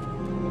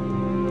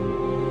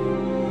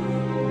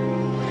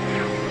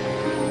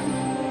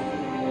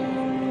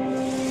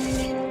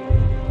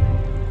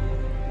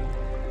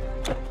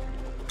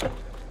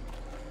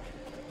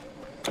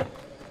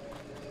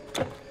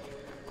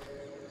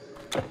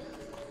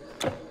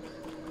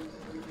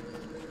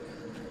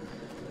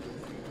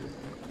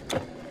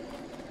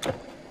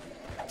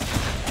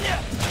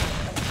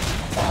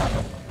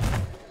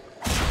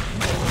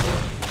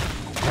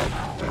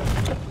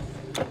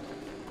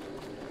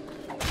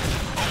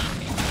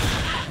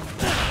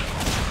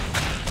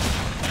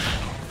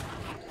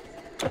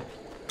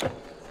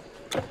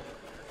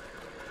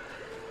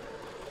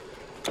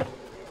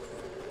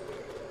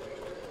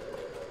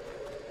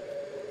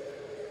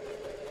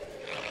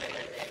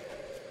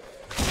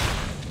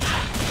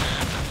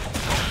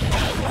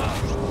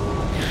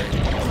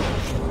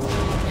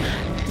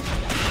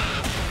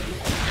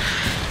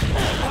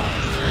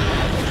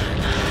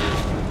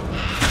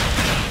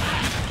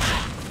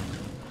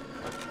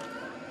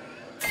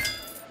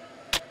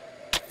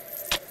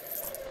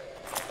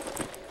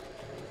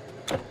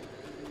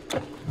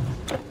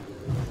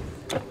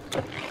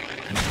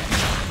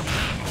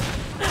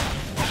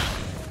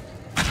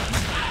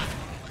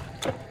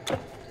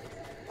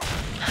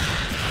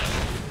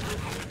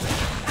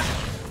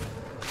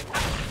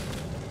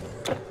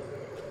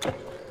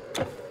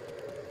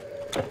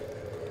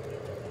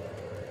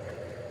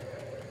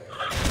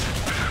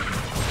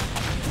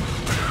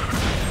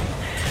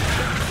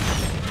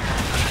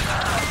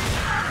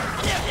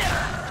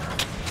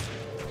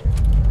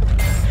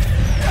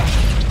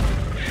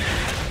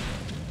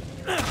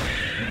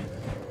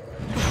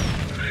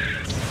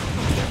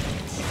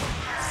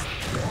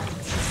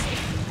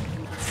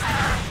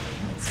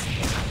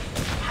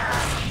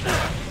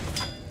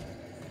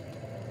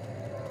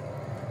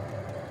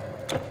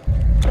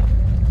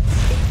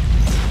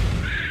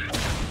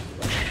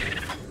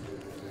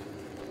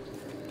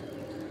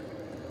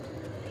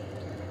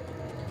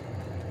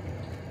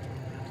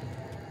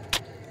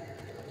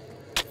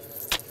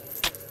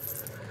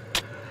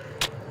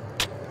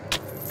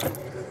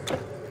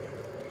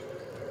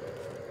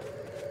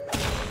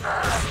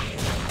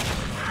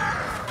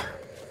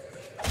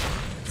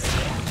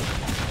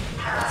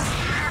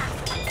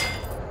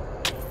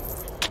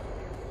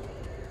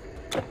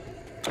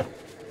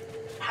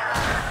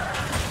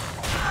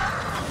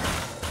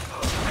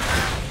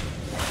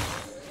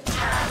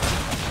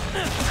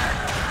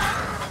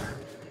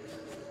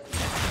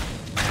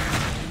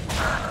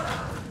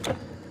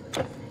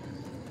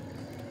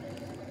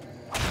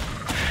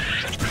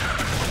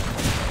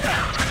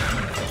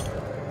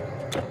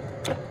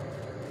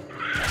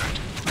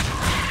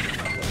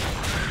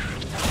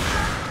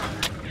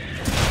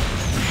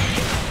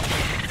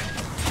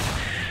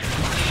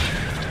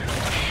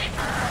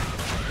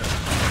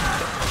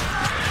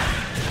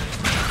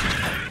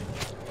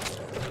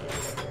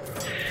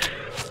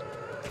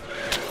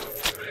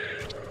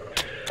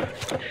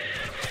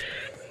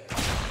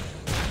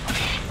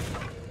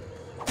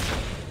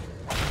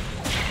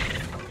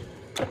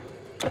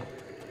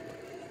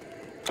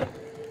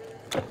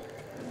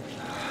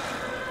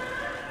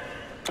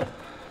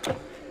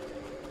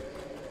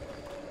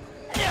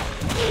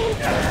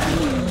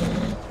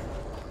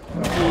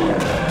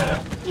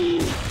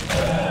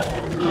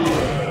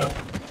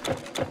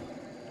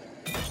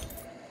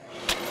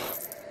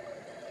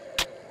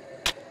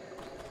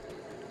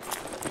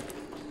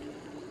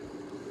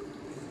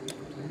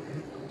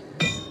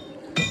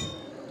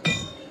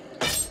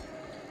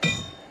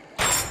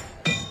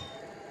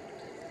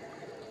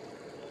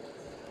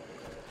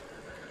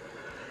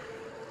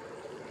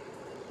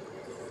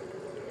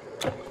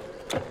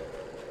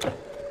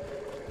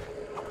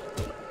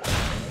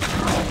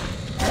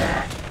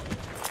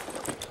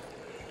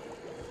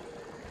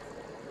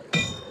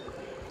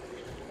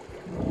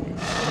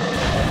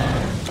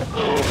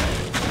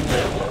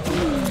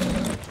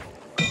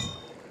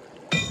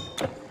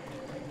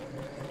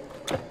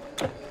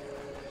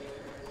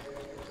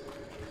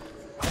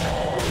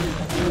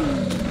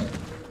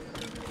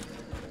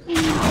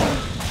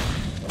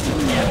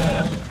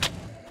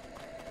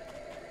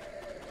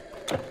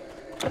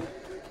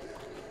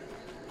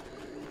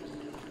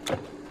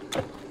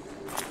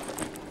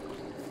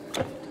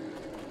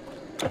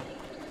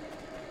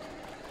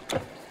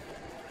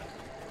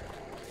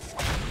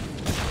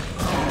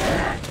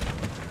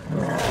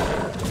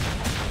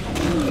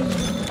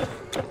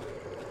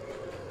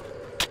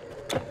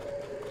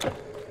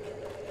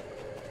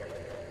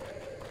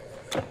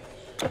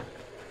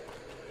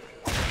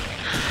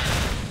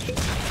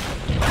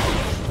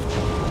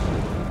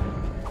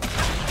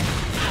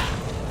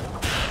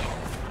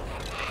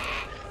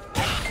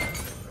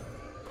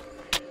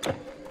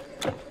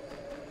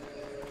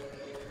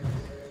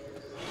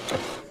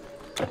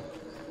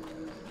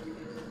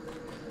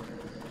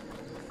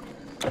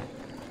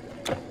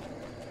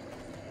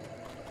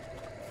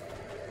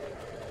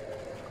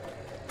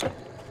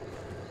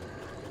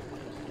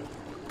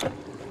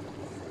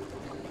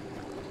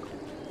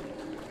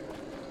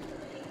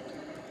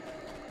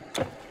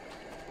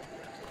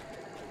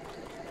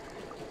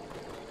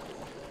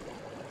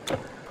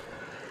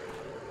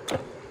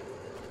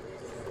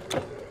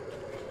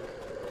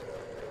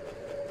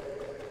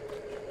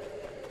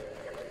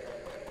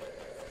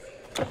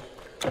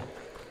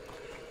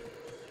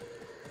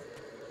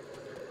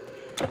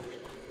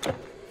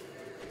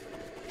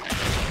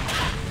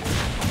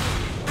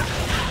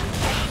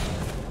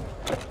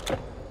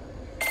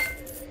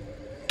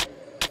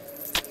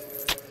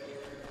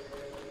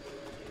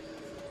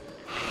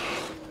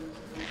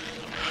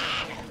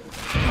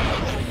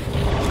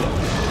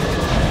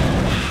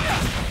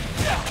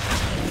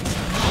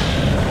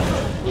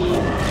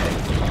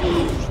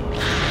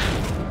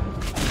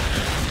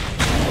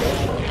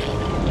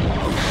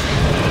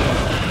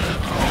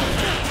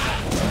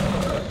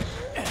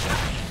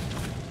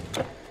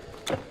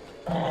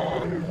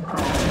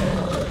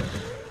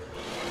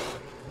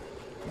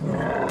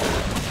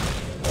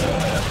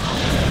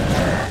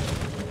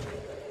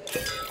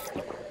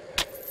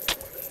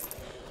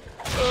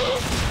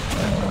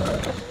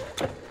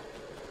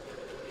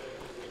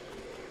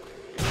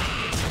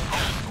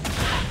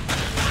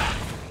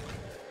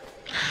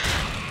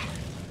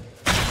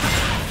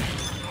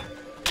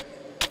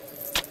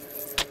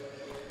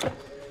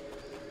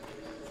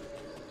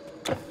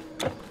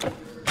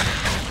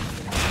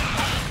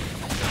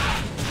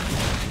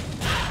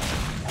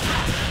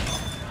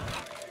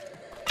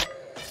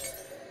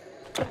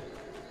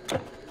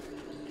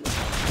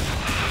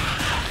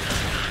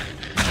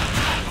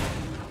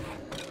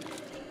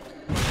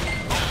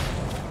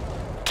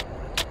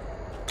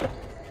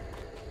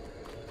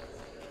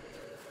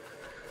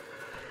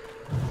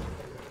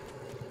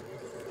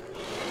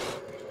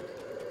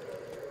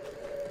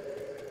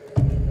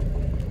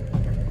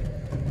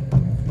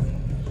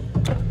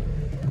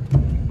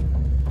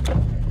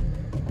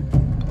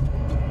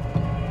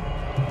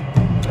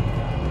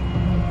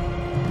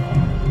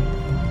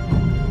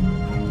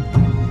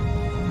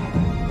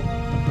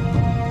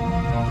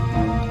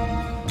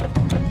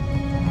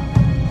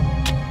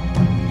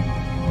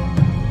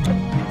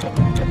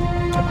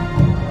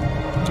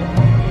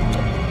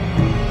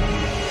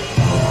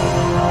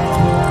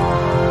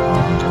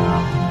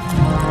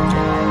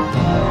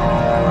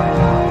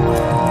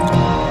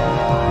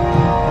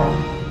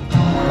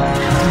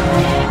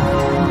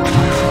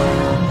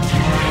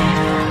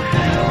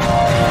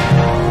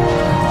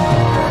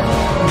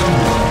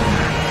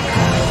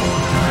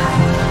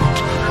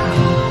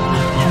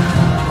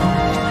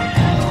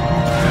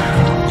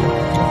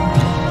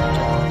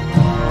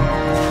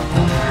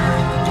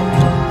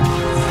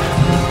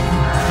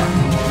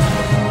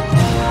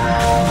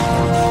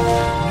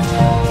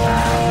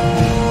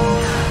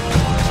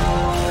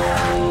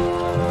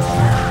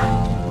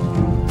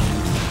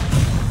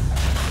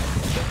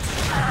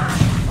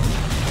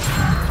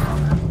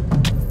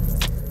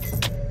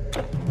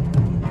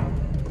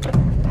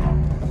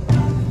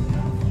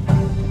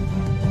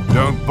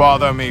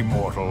 bother me,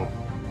 mortal.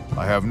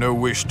 I have no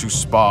wish to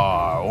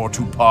spar or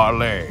to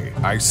parley.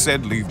 I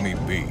said leave me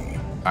be.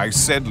 I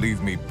said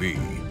leave me be.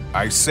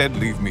 I said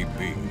leave me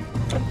be.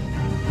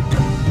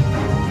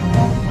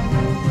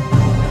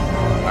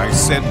 I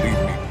said leave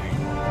me be.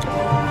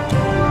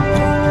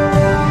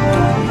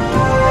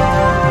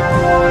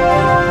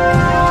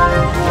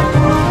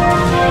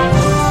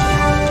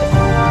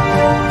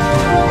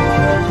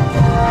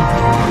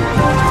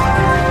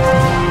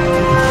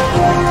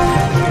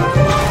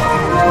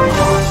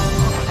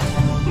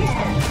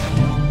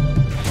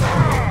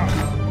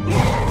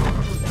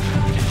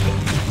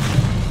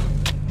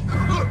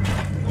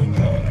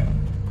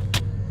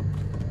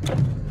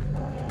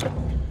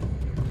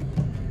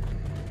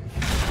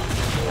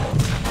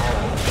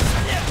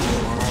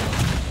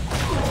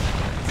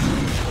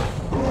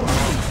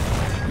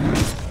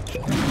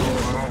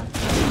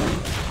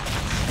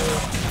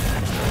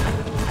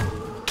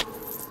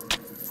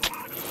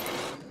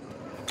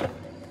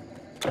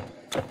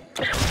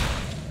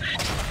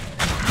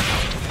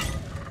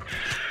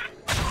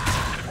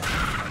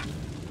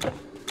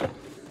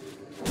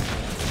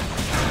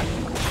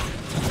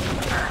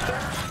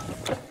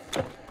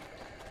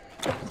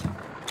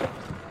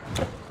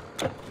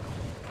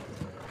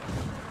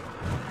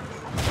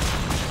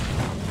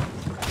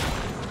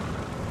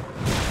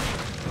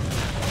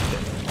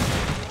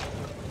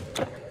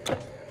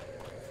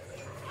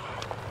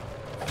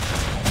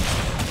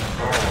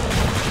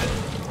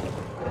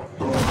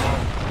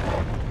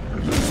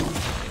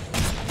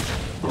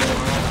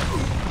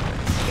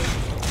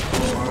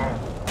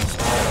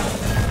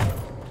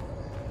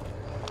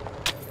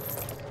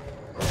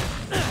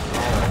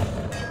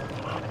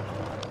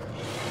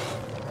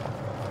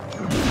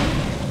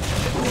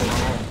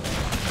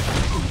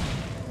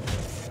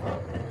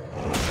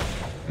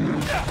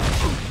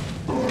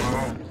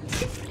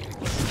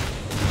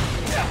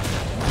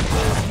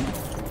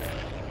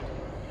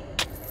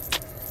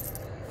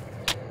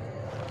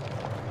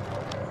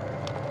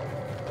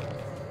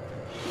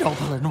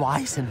 Noble and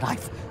wise in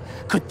life,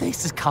 could they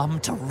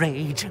succumb to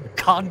rage and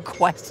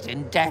conquest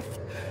in death?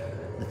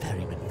 The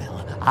ferryman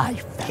fell, I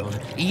fell,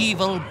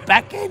 evil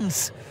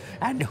beckons,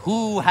 and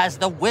who has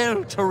the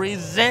will to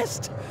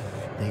resist?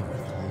 They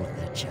withhold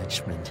their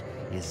judgment,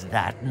 is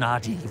that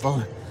not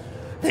evil?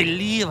 They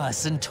leave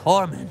us in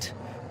torment.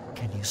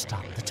 Can you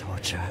stop the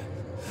torture?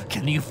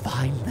 Can you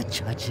find the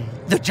judges?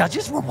 The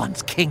judges were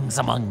once kings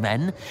among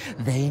men.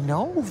 They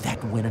know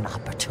that when an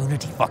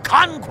opportunity for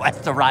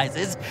conquest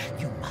arises,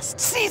 you must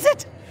seize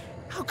it.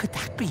 How could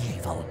that be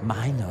evil?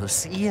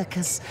 Minos,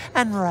 Aegis,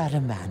 and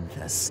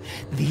Rhadamanthus.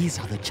 These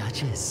are the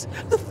judges,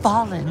 the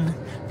fallen,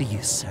 the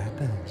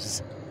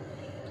usurpers.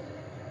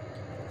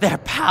 Their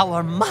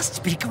power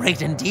must be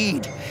great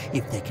indeed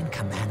if they can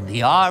command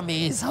the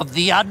armies of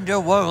the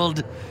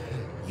underworld.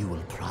 You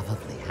will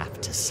probably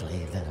have to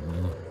slay them.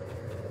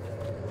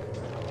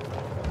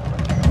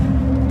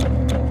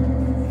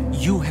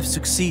 You have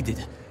succeeded,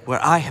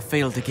 where I have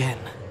failed again.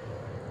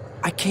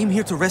 I came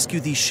here to rescue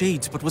these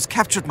shades, but was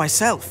captured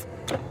myself.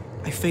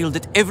 I failed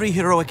at every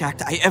heroic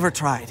act I ever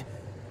tried.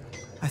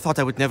 I thought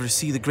I would never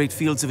see the great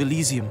fields of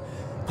Elysium,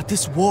 but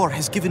this war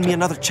has given me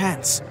another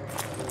chance.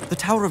 The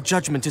Tower of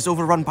Judgment is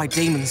overrun by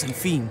demons and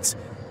fiends.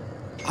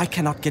 I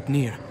cannot get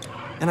near,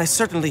 and I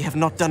certainly have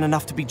not done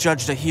enough to be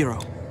judged a hero.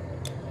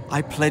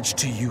 I pledge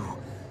to you,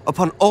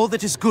 upon all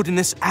that is good in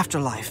this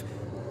afterlife,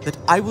 that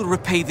I will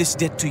repay this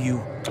debt to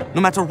you,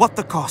 no matter what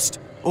the cost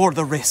or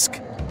the risk.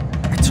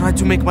 I tried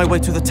to make my way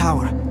to the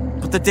tower,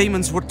 but the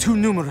demons were too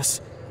numerous,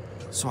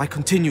 so I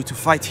continued to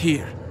fight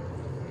here.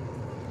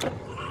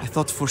 I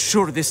thought for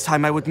sure this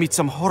time I would meet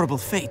some horrible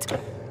fate,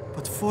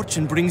 but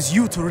fortune brings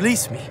you to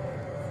release me.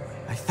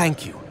 I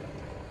thank you.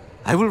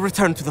 I will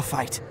return to the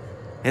fight,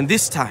 and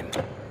this time,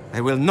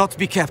 I will not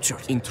be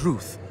captured. In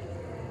truth,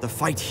 the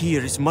fight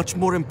here is much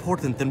more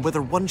important than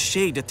whether one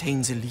shade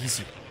attains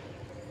Elysium.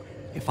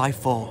 If I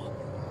fall,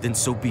 then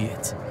so be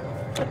it.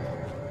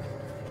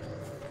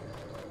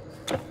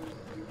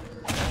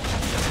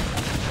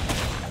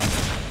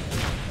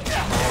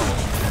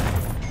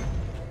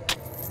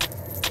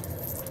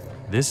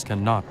 This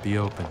cannot be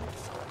opened.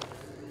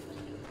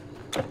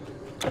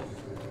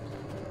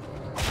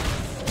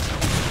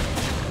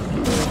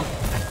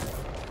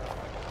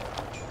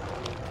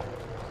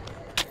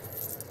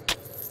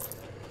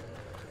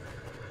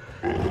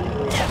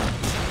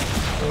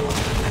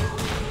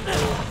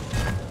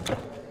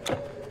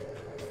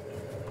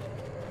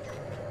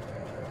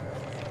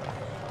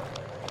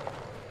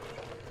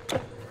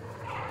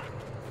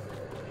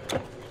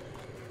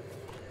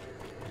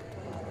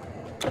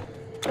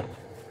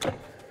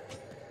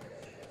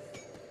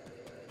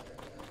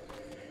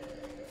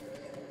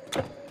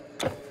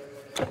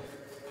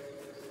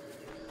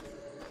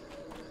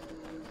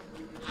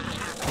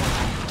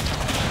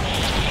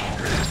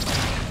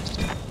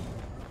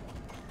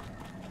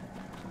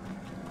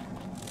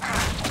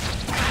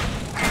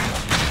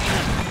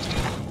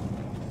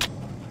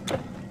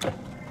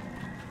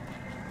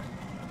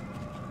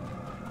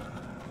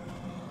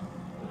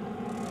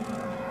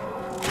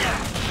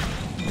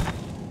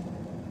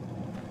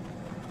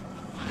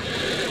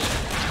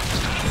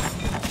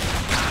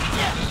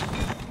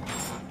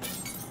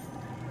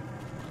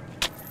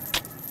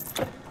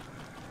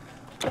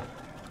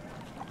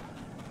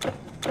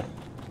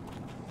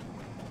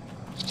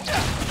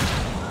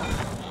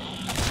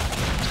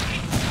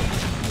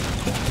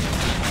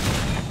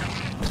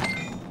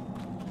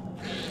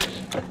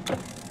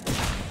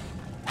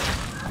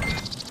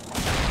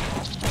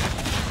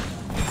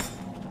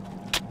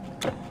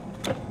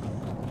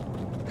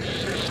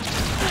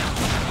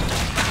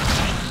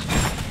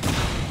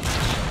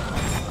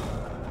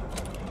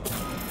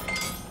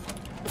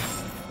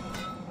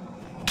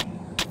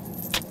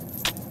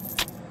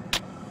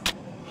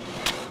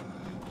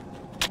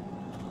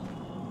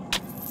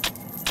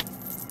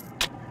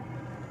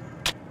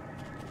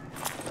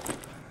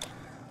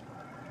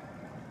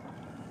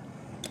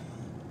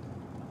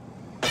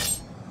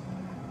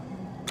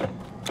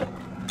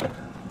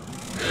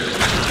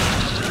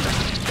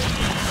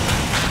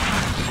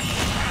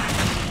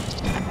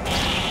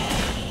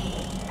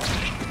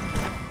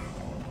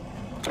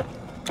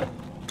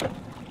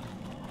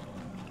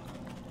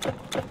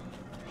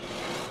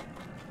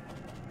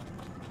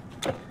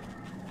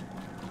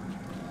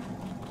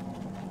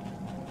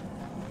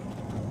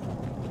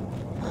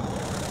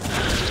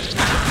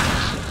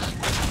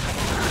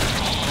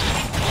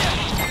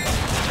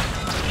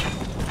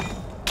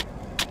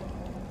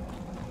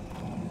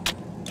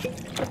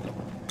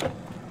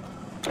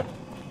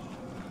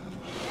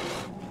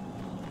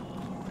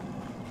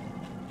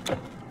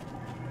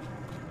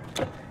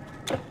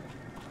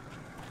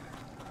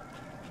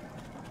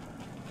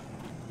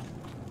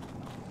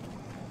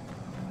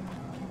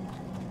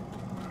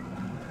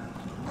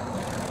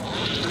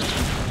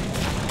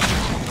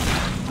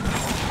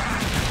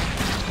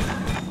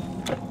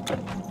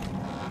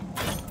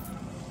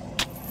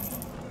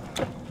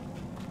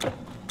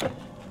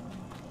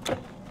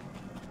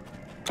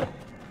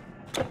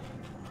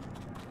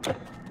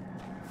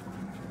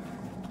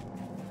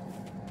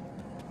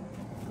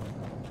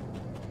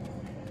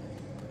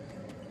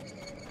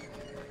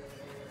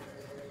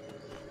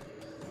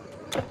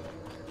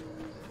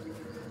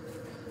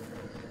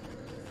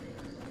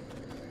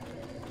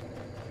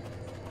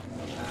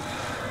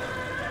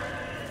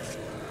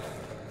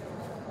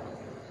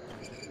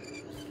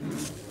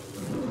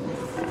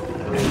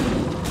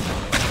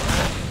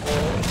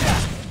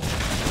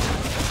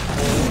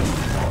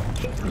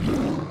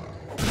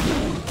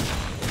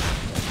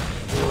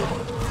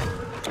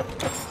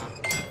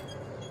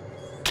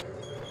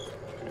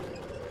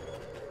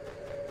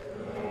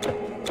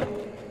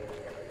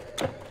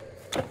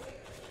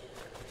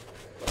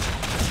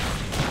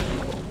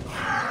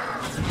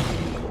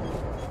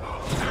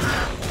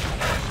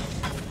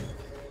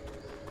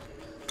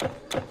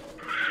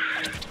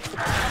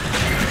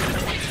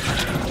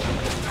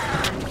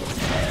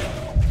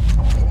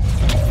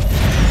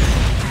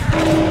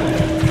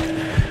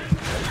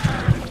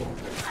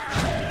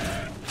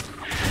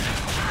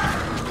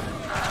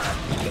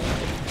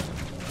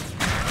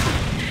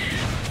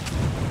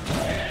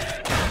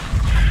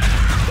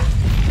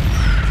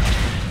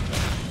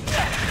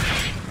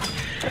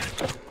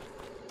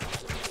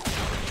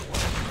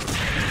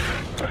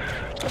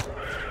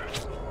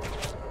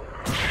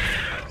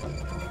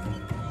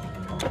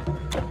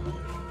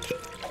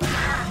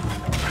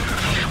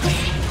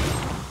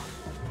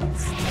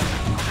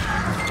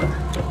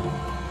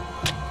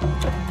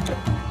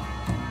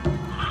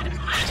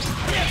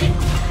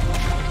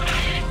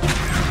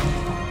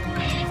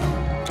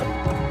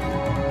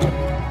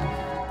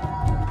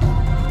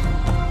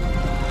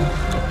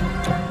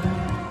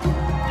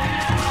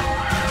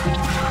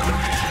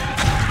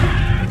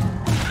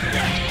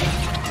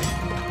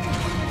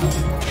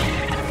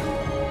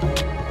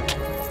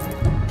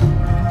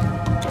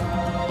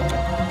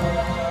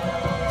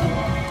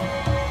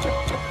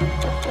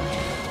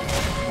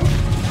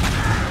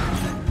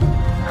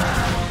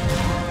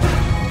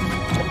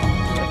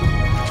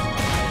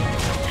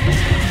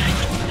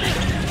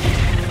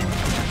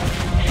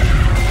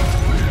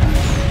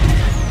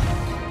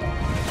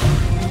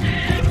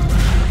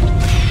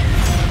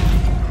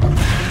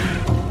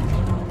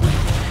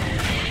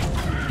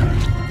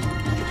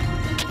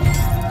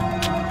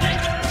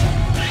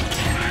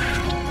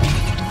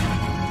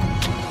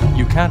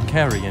 Can't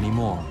carry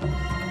anymore.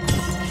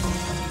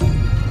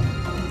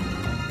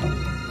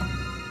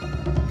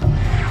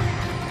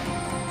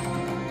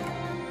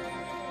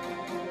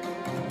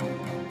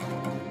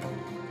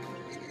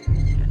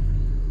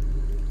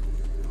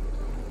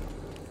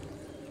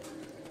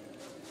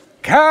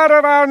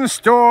 Caravan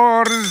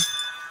stores.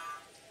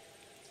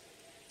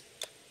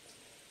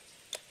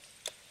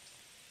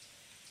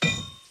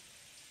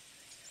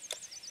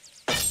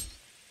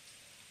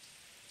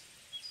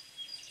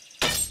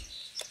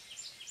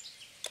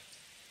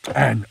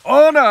 An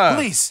honor!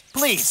 Please,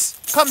 please,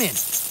 come in.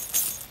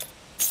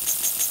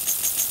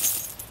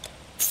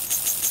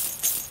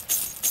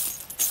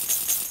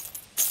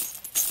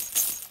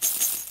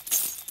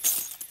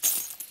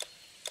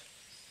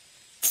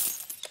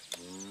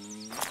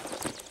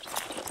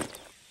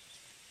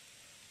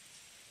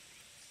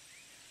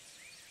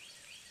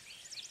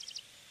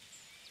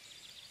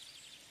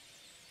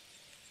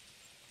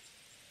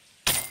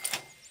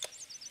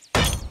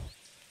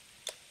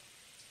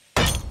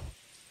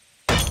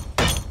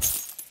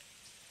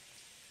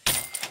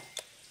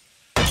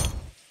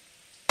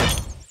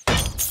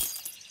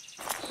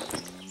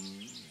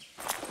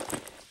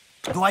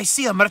 Do I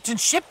see a merchant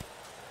ship?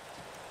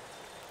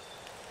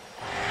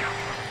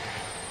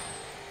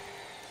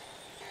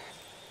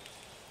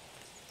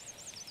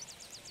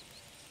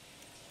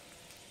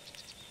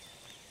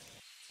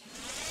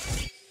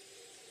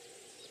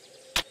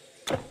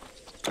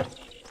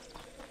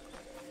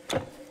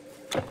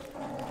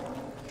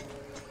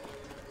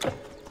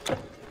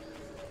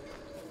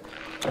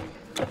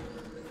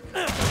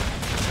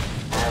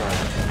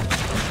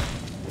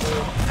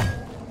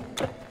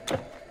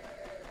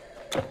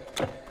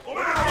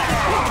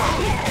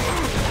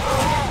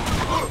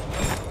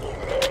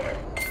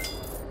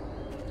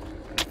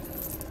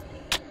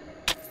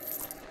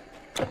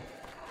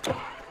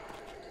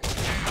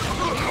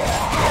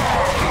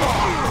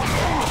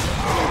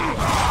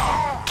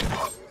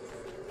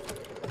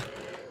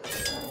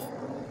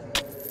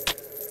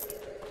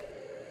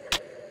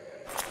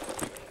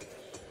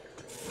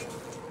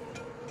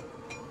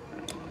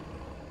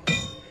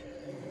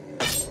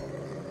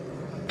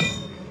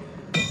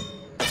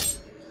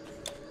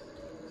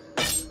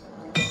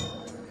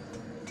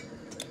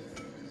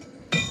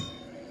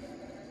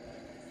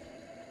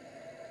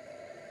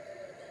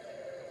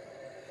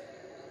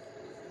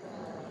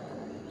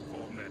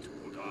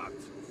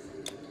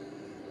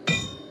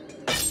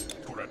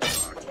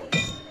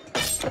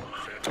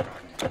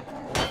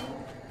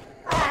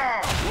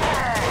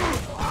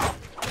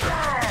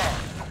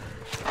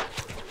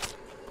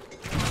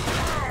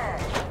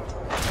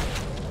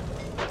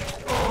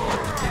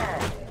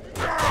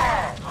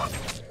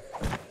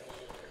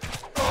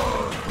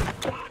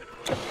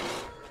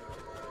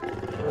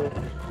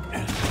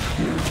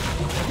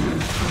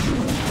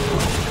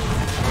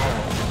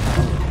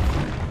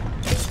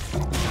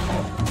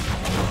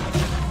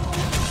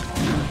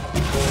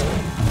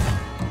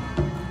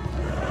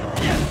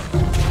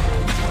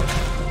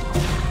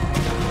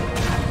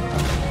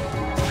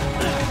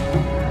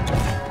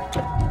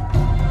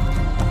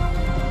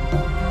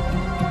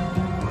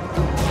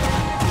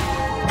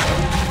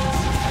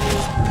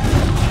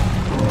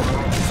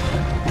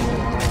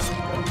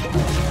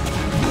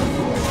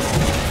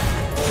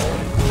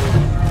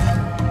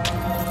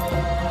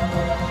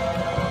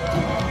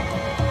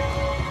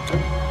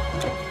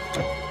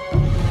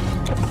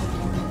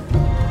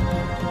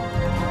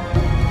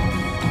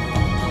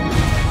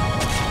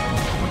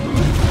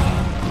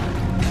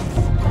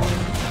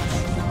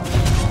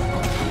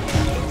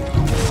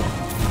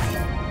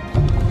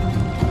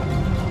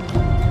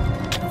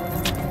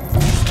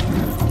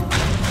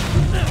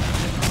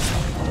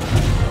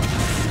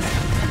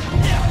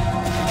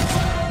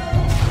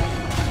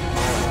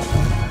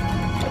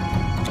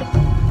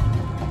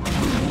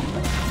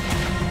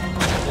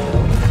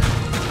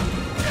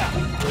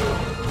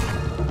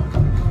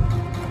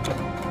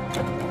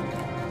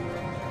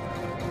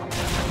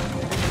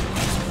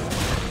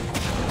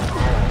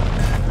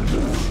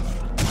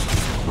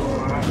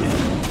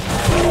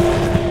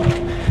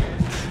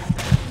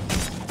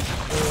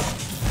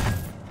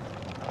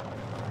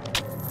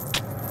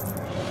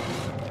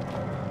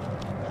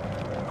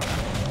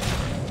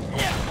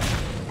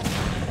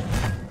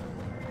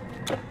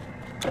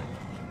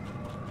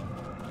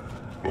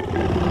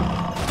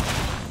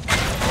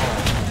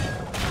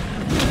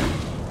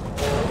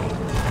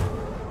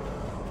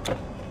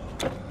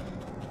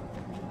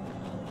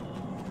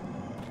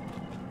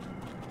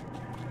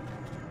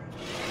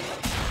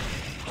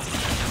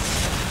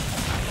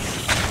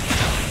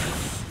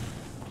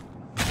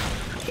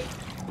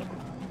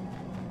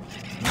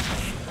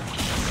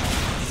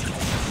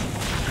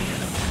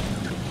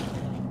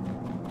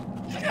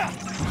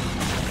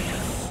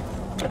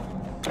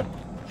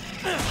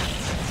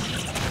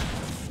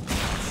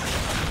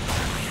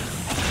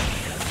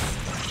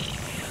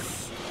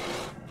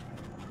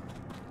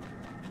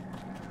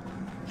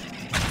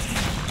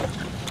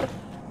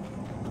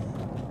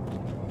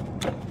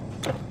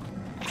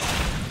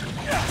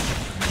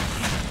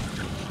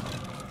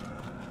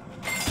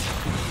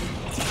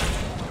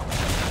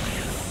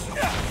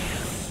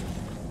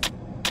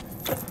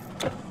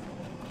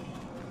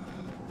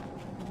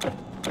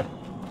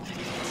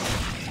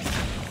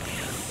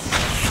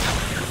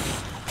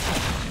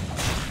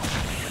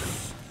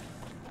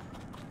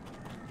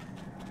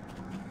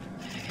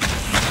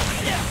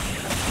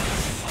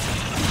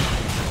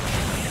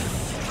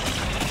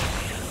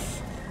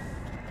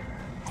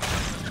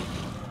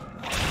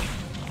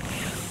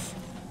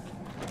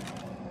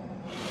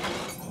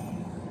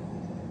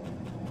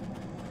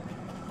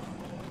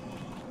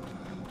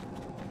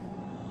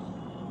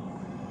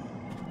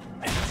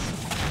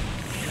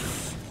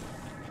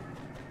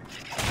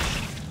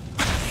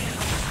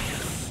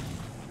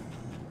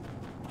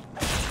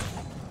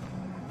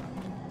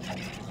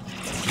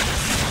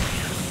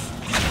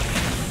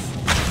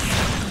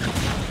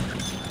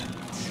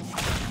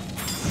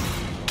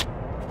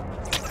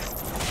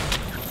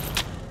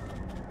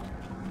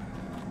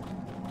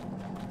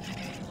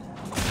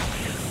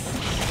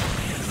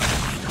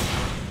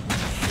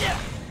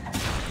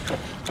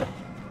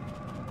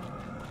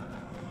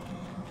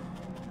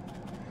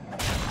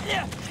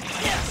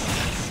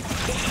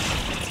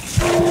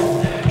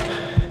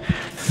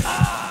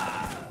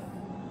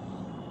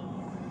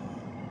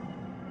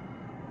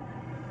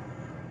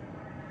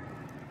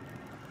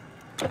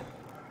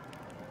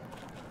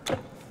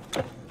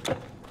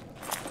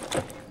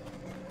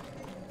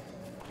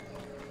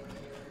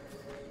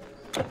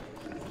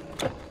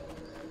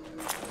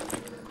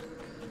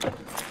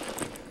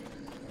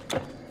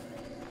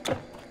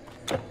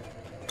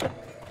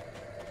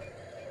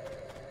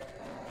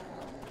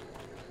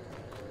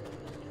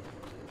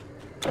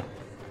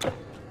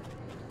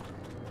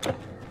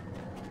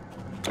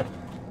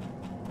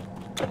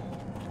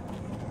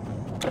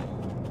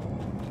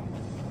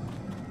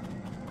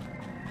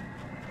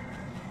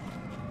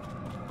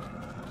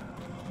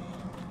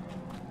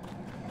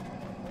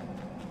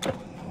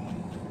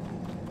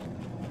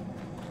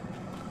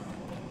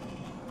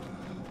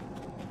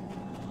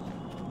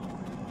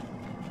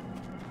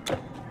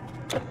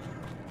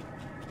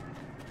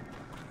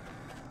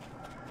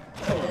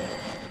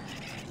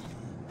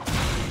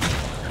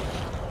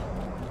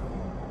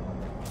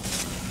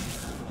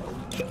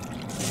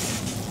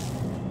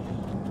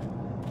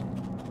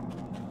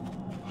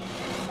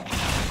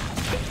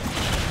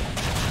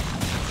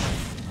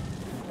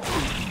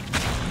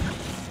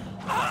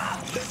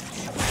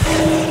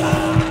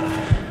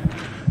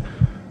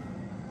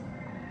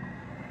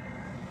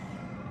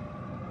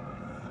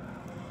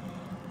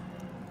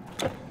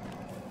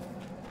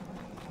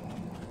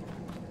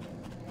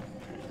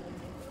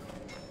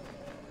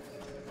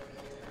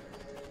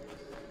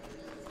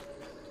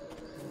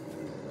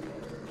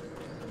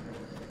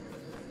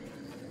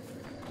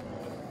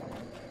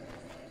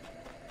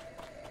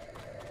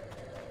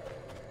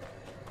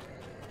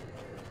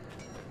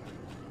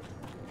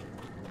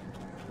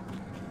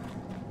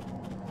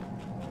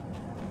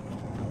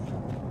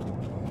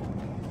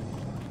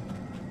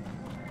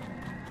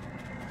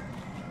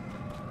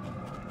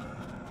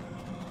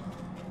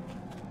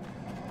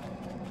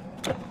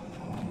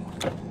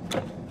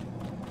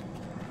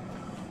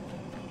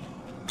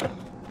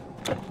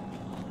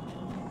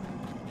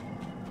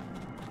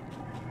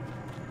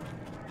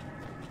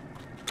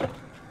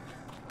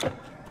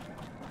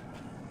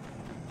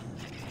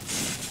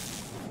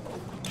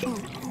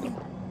 you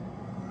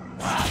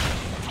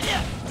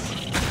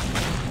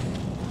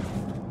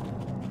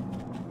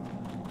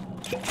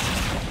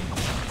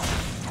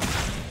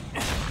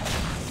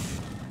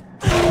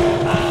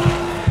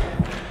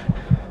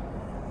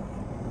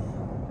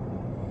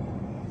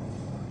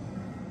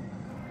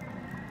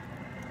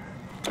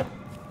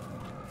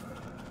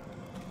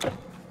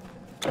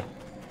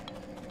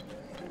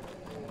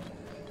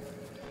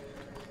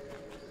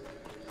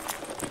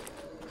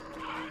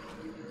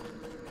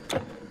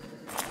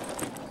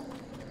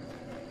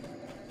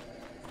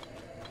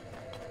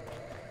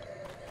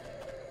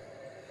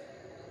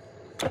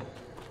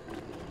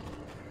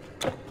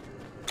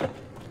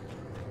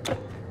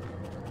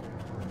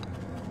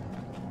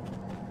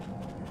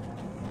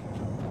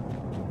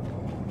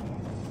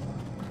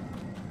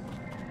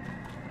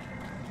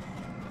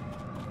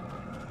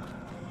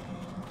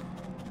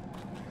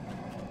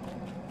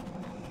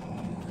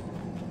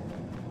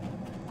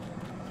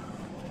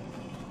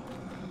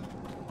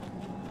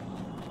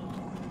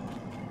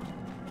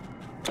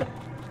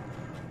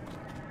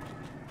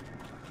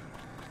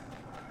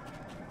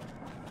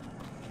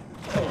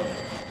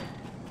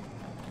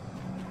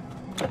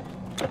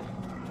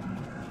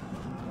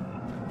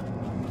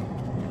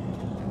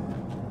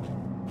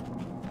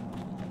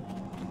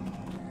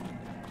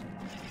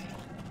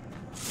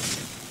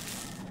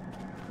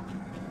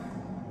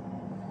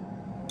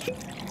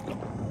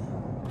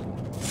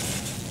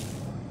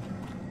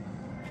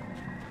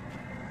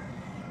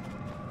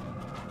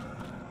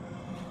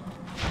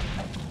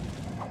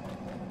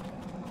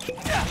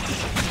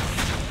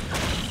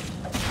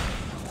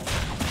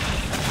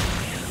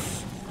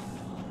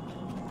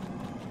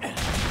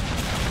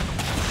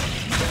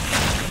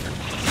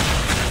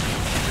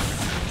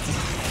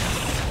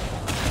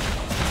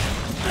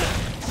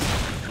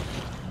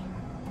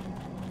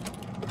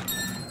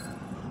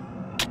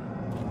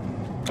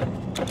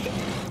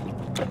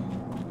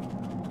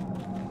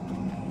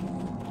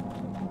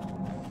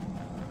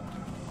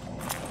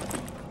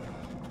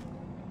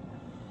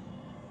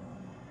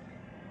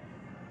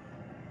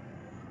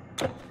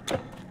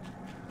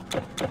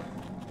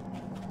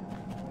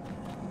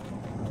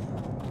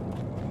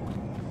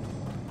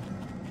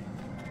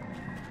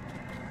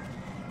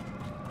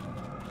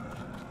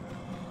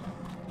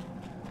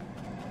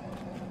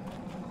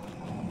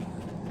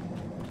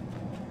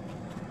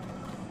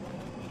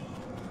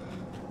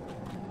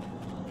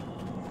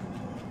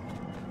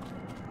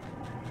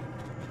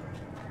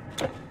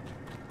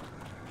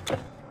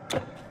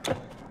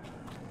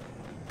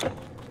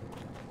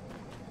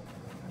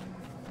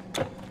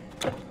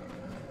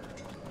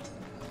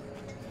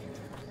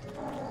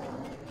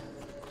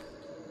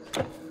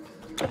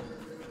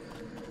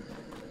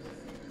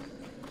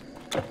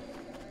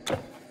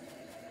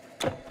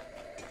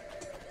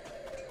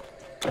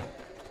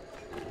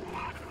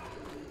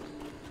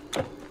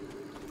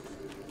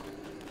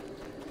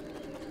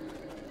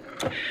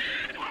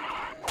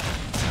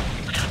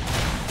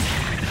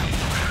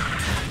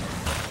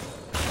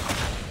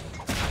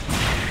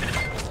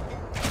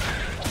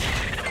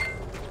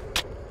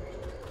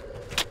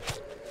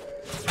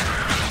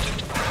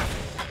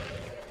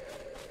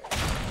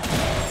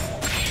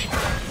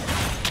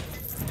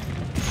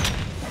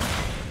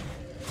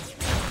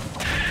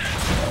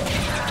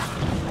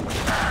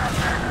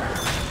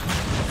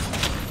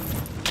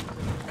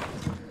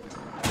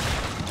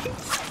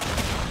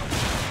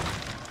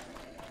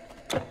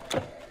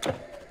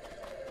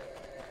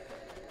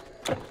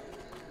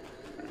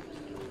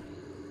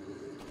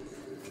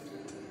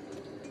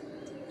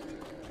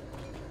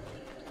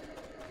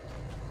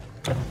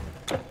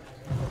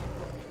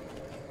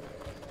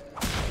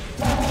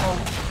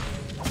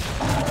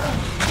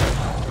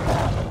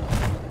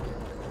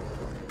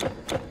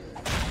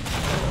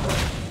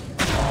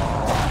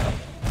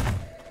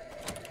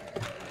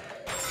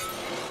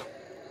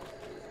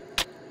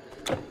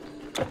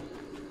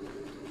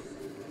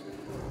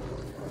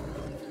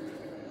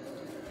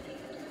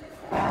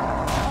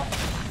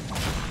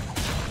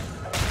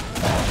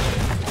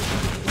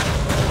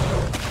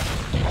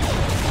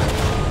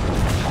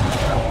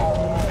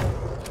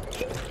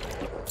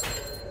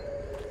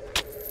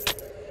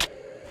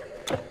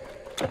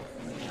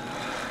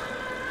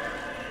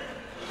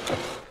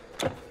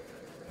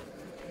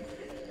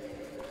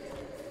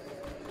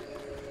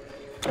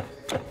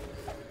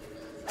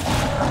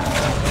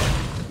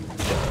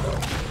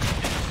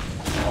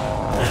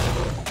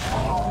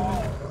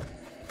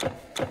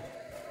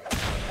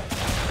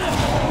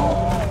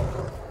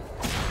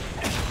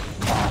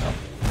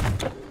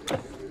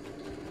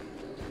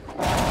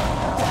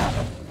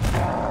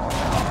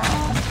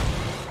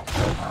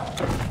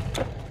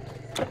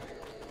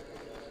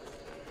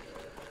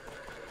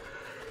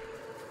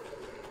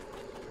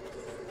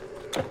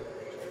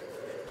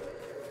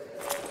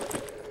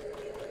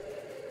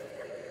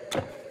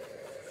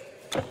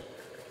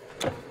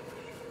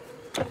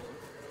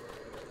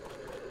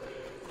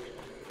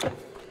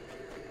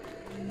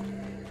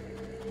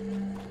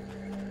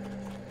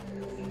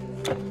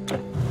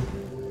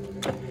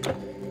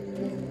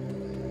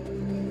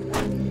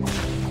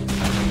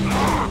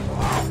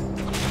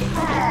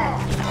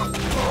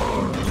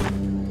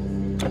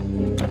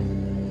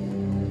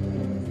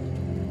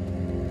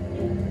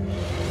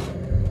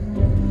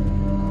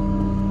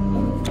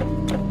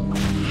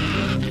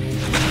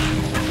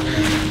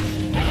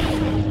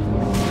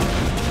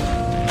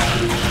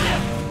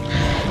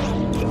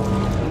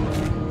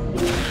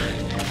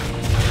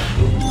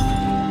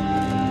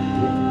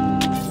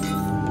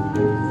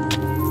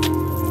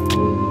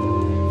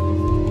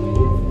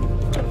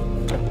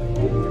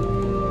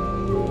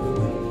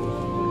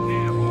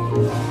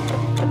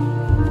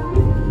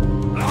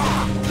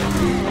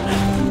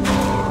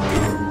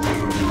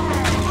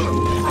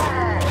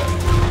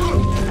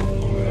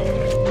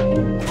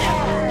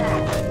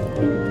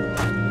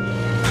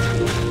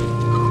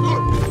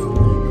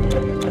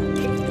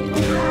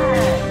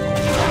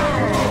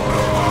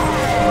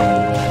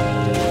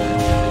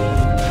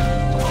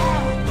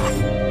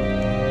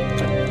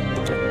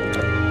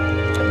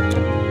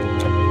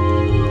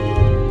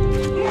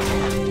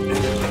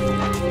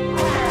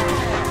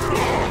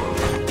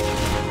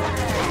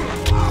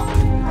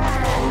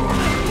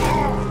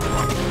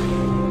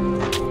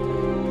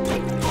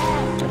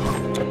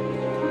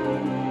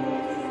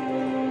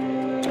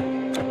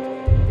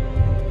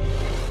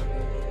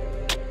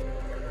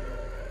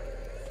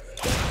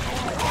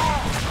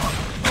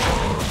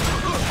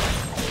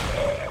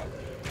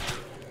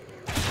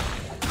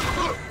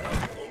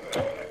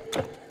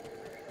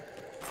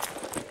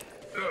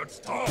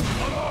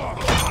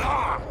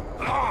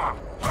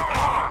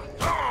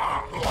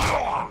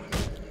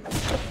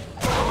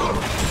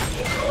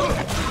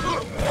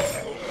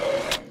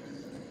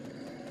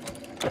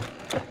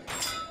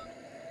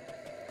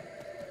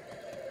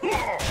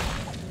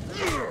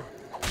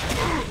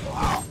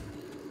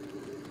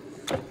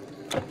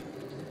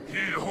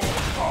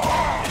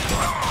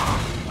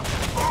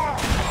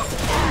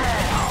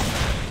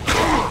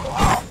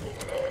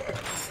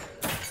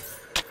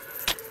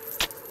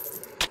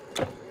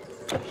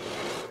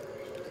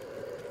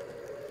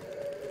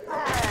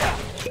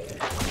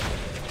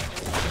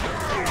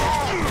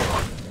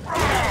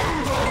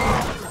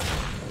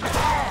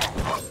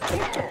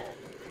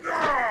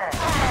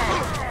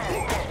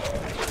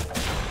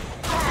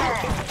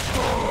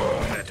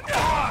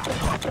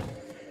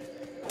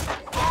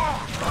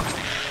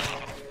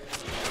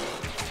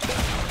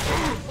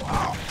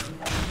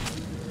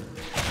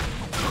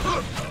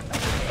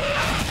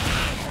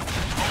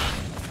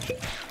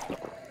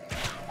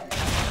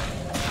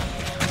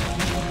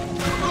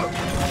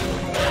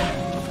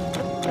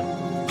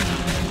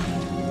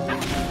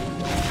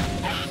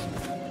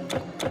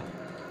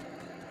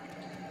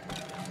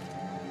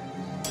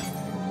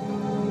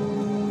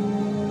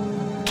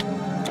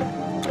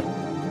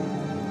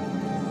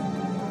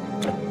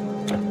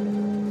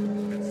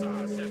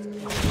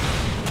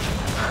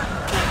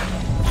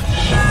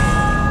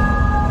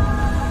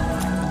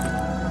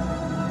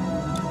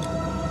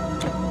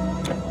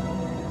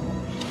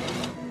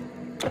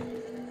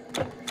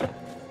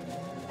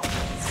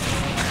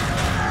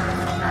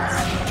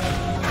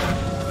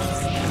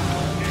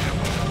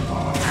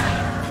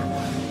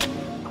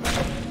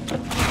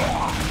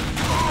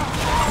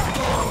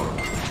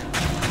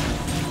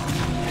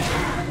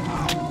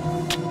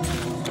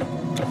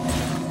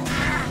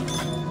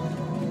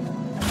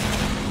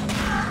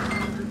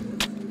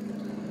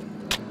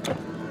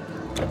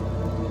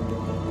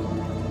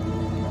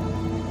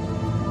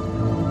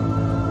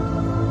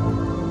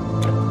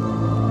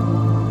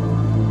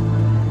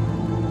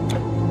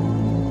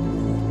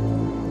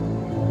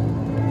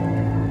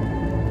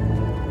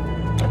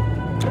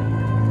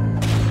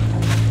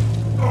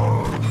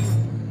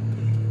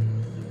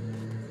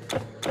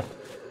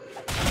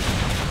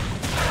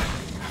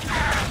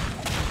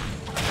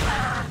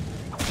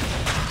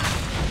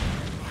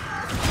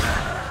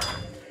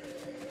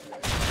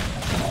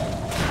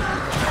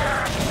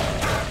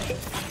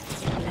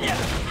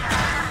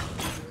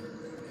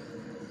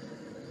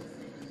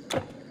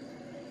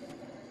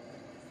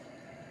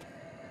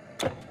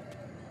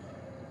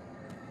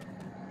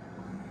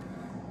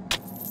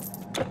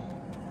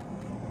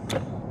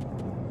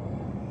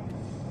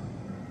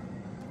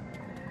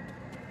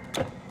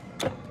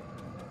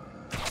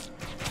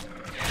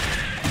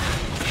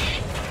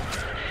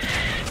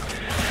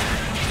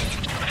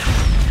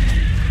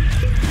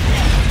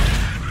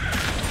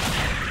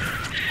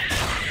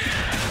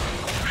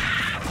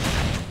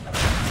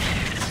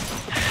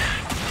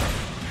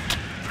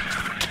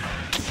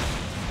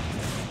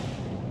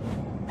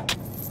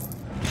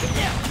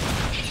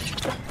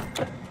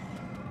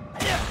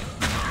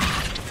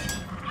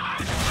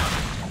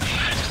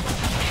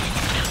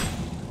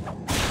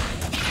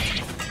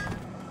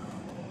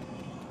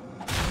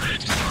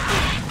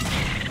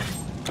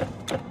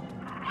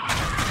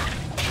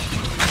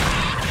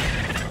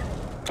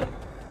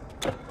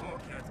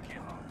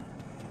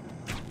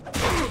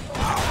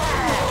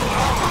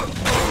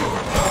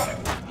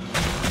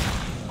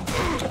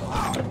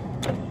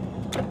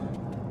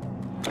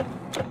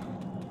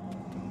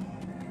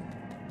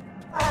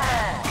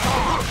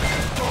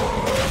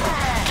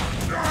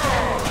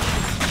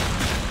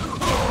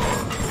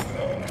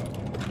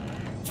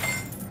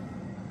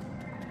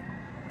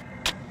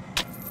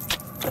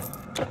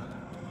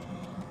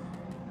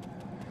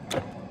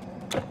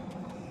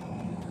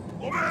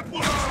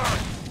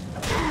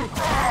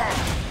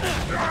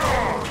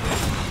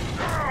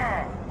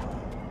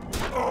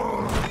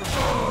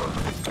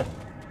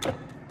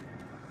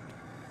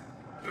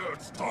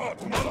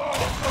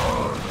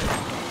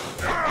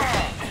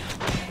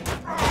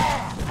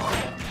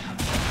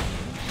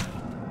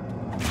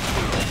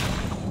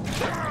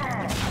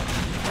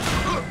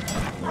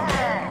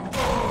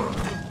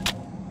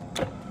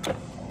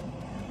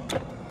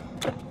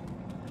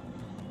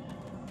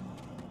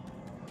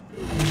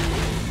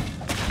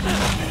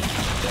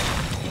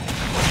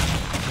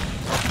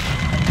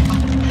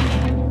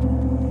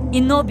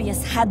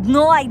Enobius had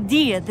no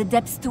idea the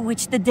depths to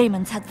which the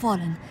demons had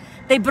fallen.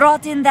 They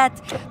brought in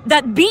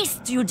that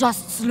beast you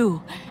just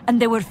slew,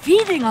 and they were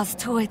feeding us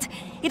to it.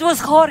 It was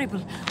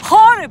horrible,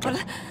 horrible.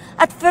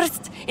 At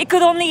first, it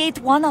could only eat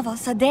one of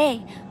us a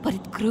day, but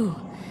it grew,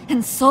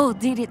 and so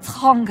did its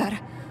hunger.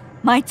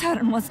 My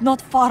turn was not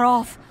far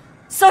off.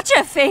 Such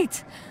a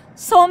fate!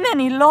 So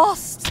many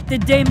lost! The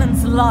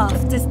demons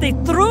laughed as they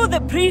threw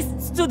the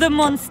priests to the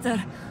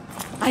monster.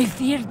 I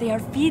fear they are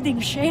feeding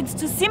shades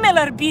to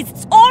similar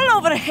beasts all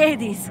over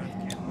Hades.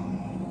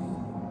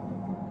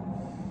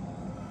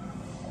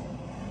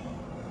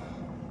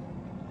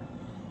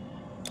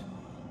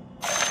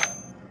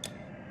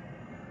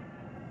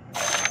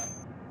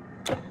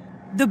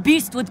 The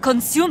beast would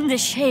consume the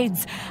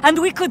shades, and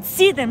we could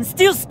see them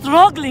still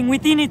struggling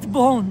within its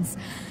bones.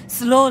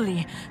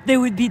 Slowly, they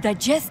would be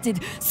digested,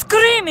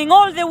 screaming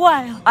all the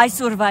while. I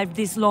survived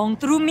this long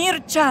through mere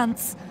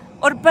chance.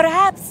 Or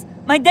perhaps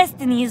my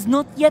destiny is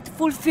not yet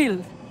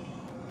fulfilled.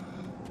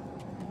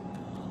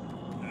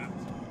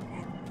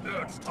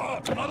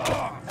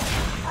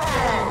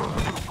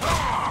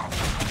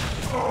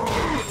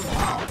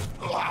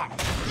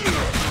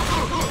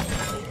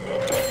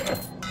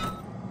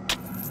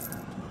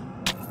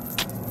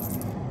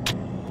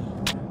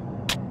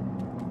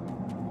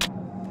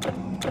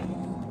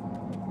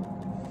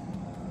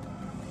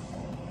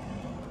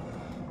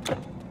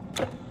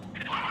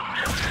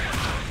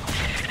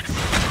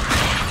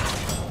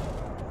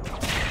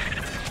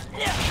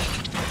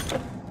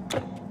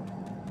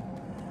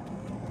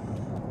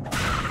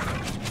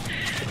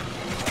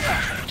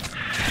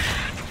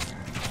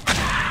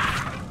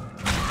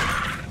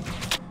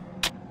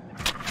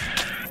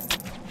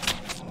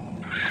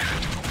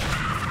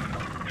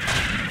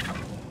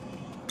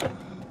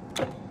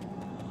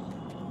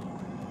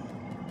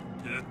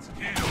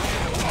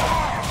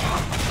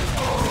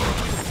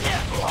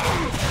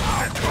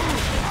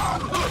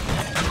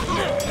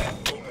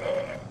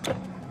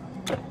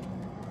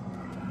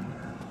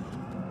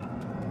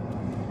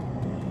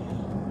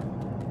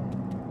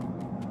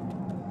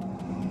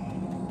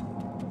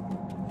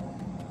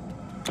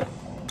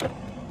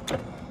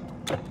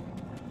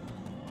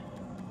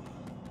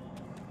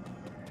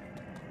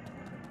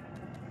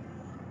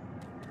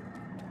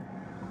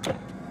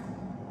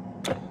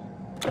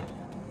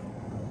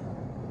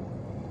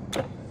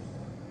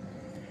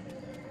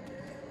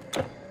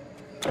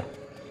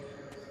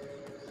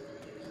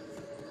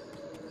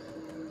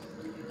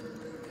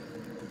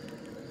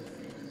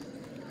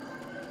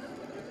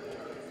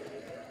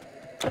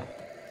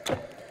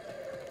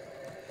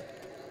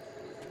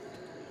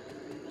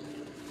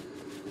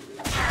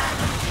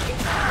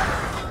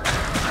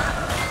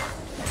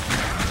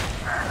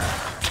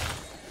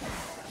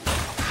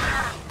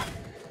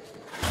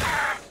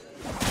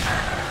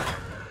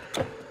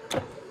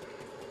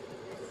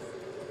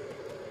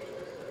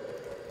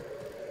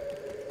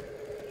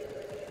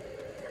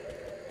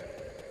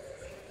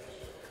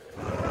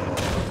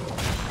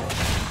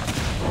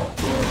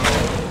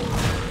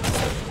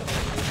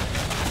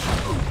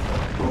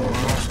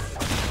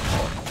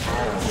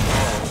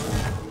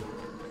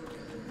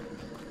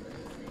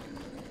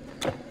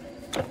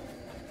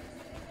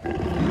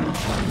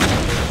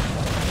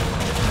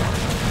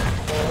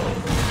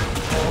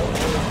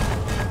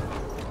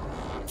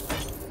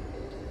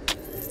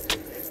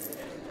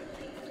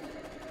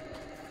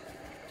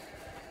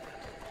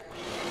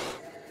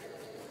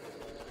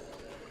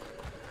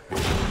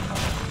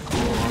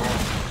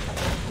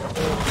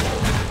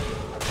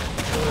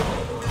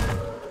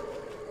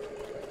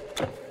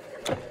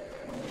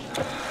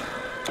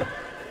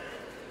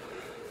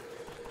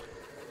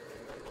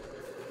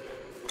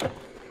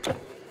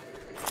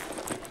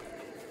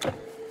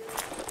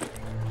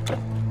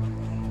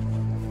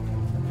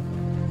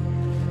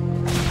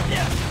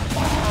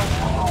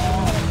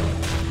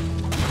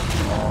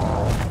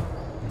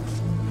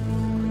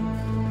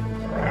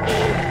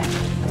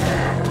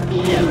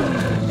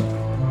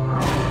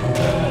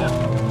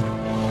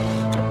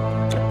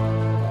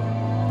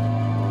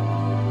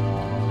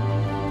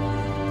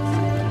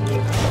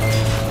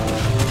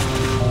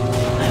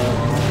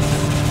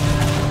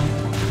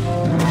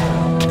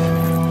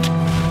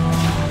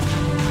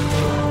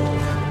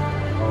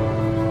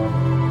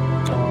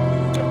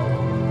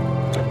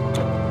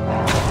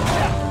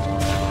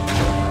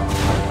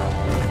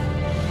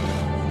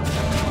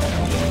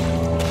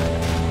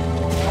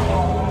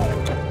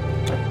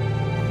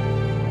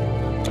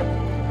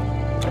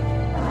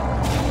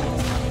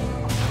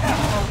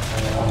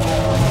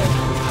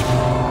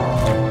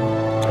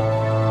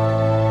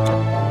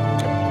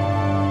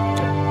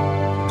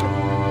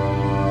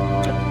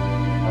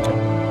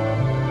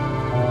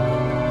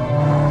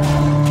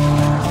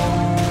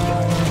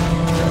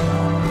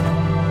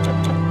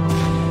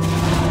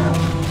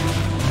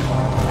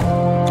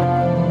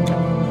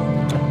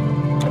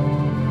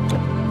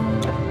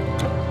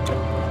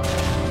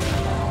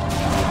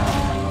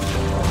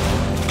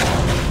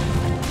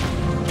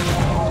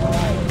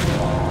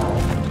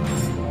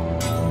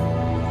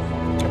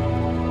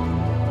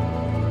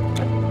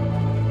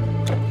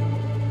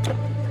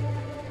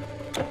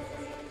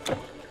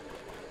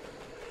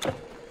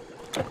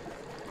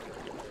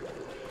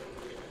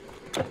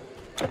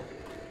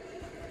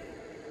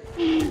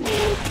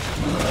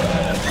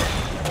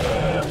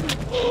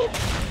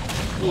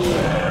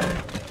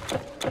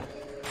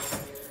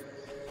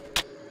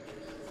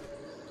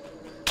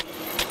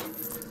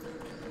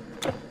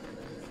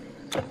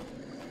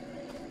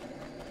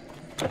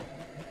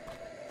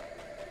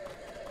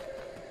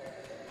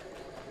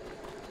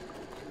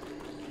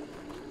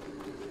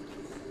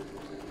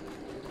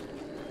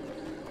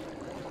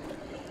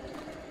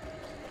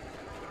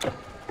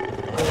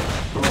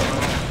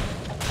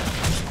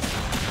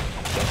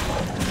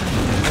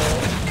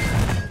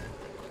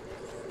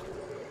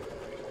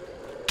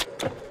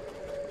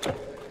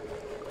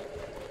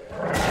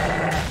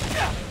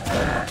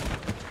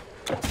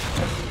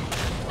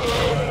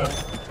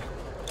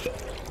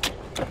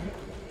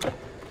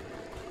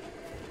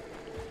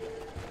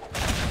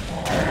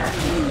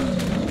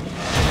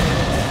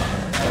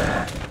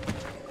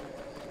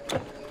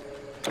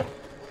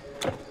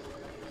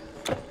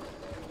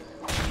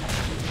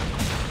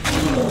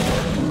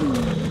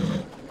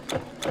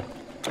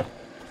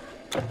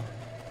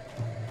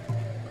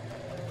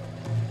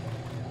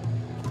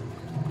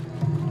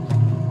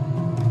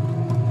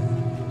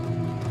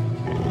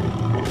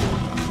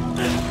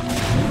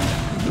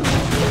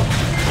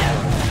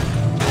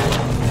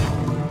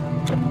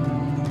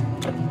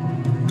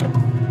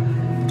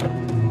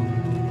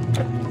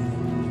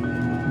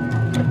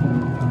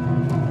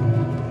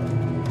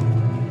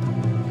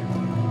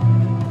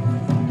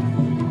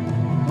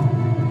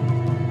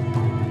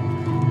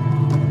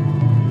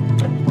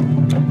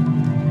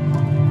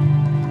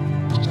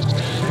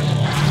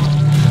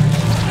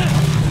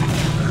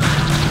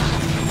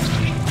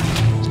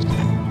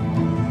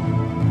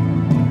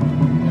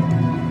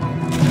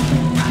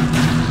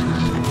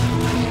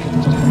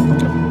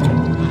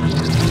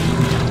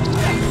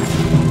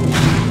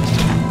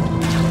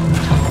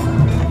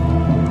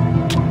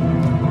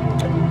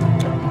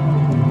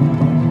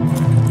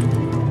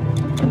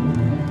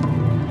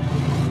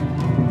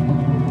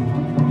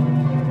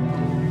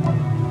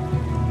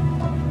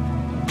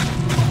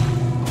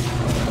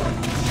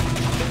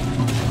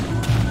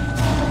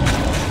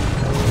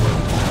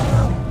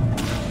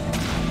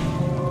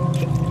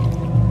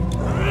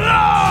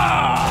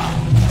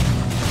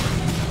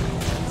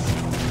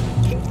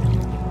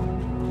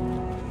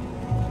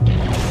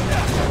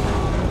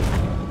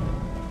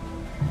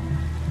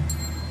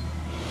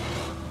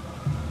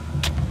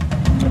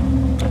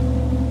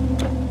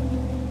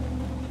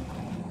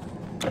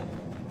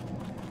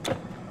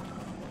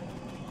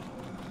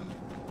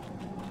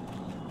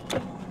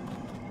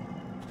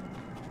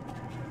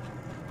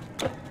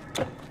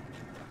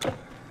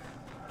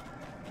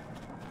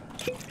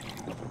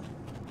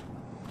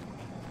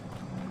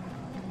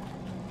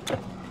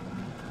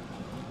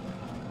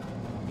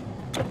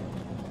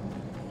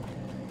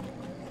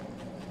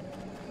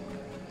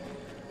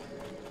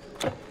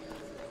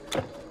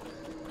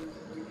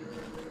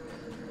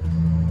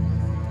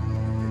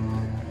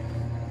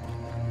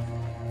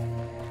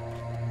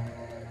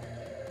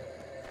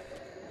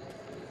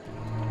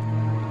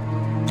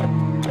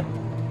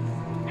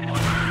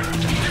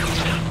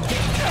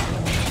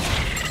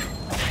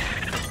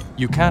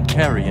 You can't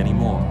carry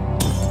anymore.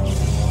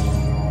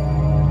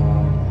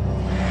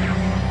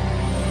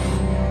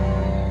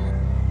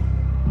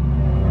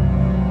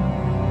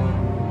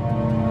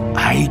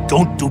 I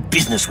don't do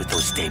business with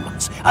those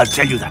demons, I'll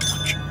tell you that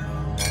much.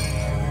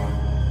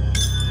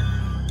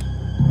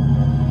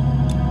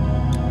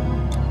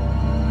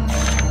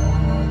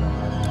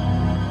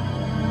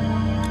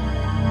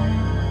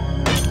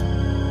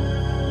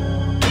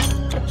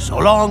 So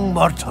long,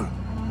 mortal.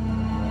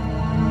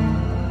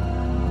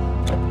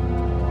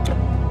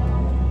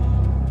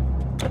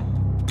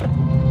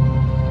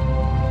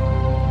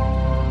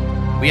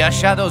 We are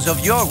shadows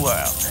of your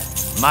world.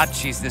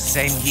 Much is the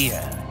same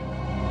here.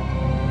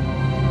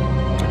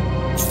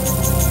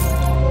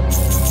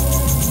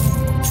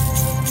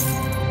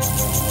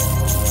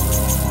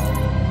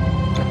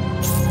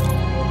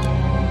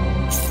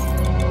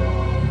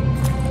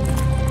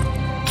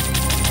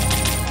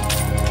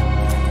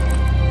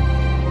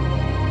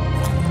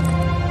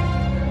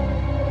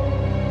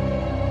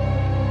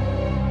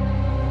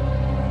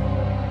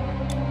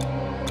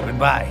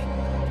 Goodbye.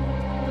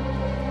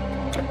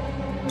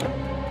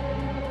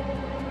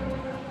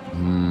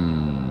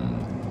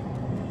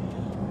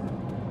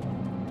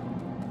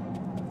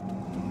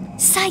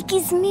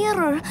 Psyche's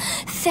mirror.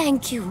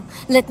 Thank you.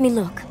 Let me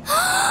look.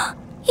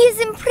 He's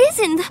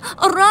imprisoned.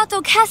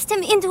 Arato cast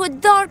him into a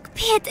dark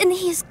pit and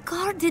he is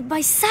guarded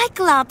by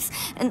Cyclops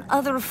and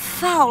other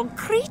foul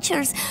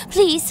creatures.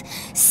 Please,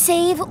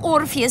 save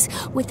Orpheus.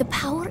 With the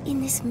power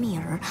in this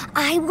mirror,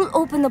 I will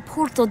open a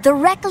portal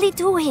directly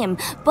to him.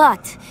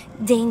 But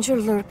danger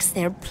lurks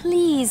there.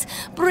 Please,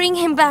 bring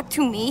him back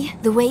to me.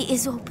 The way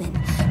is open.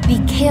 Be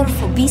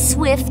careful, be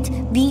swift,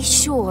 be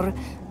sure.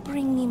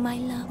 Bring me my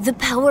love. The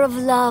power of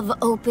love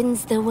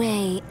opens the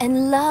way,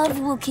 and love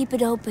will keep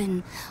it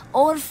open.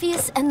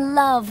 Orpheus and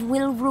love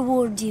will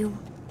reward you.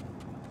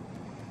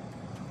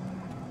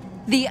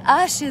 The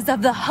ashes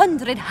of the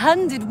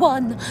 100-handed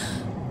one.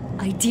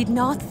 I did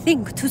not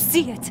think to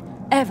see it,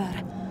 ever.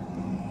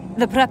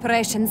 The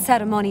preparation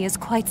ceremony is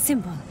quite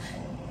simple.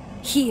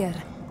 Here,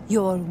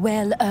 your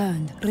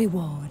well-earned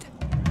reward.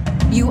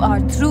 You are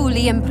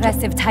truly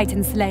impressive,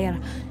 Titan Slayer.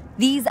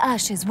 These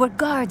ashes were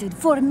guarded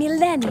for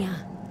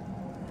millennia.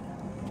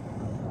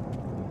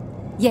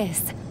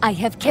 Yes, I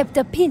have kept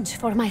a pinch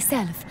for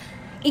myself.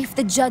 If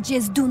the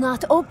judges do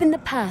not open the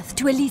path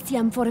to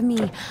Elysium for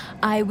me,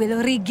 I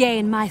will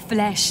regain my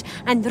flesh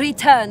and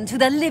return to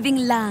the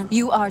living land.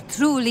 You are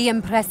truly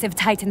impressive,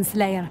 Titan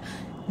Slayer.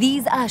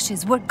 These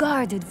ashes were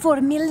guarded for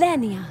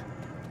millennia.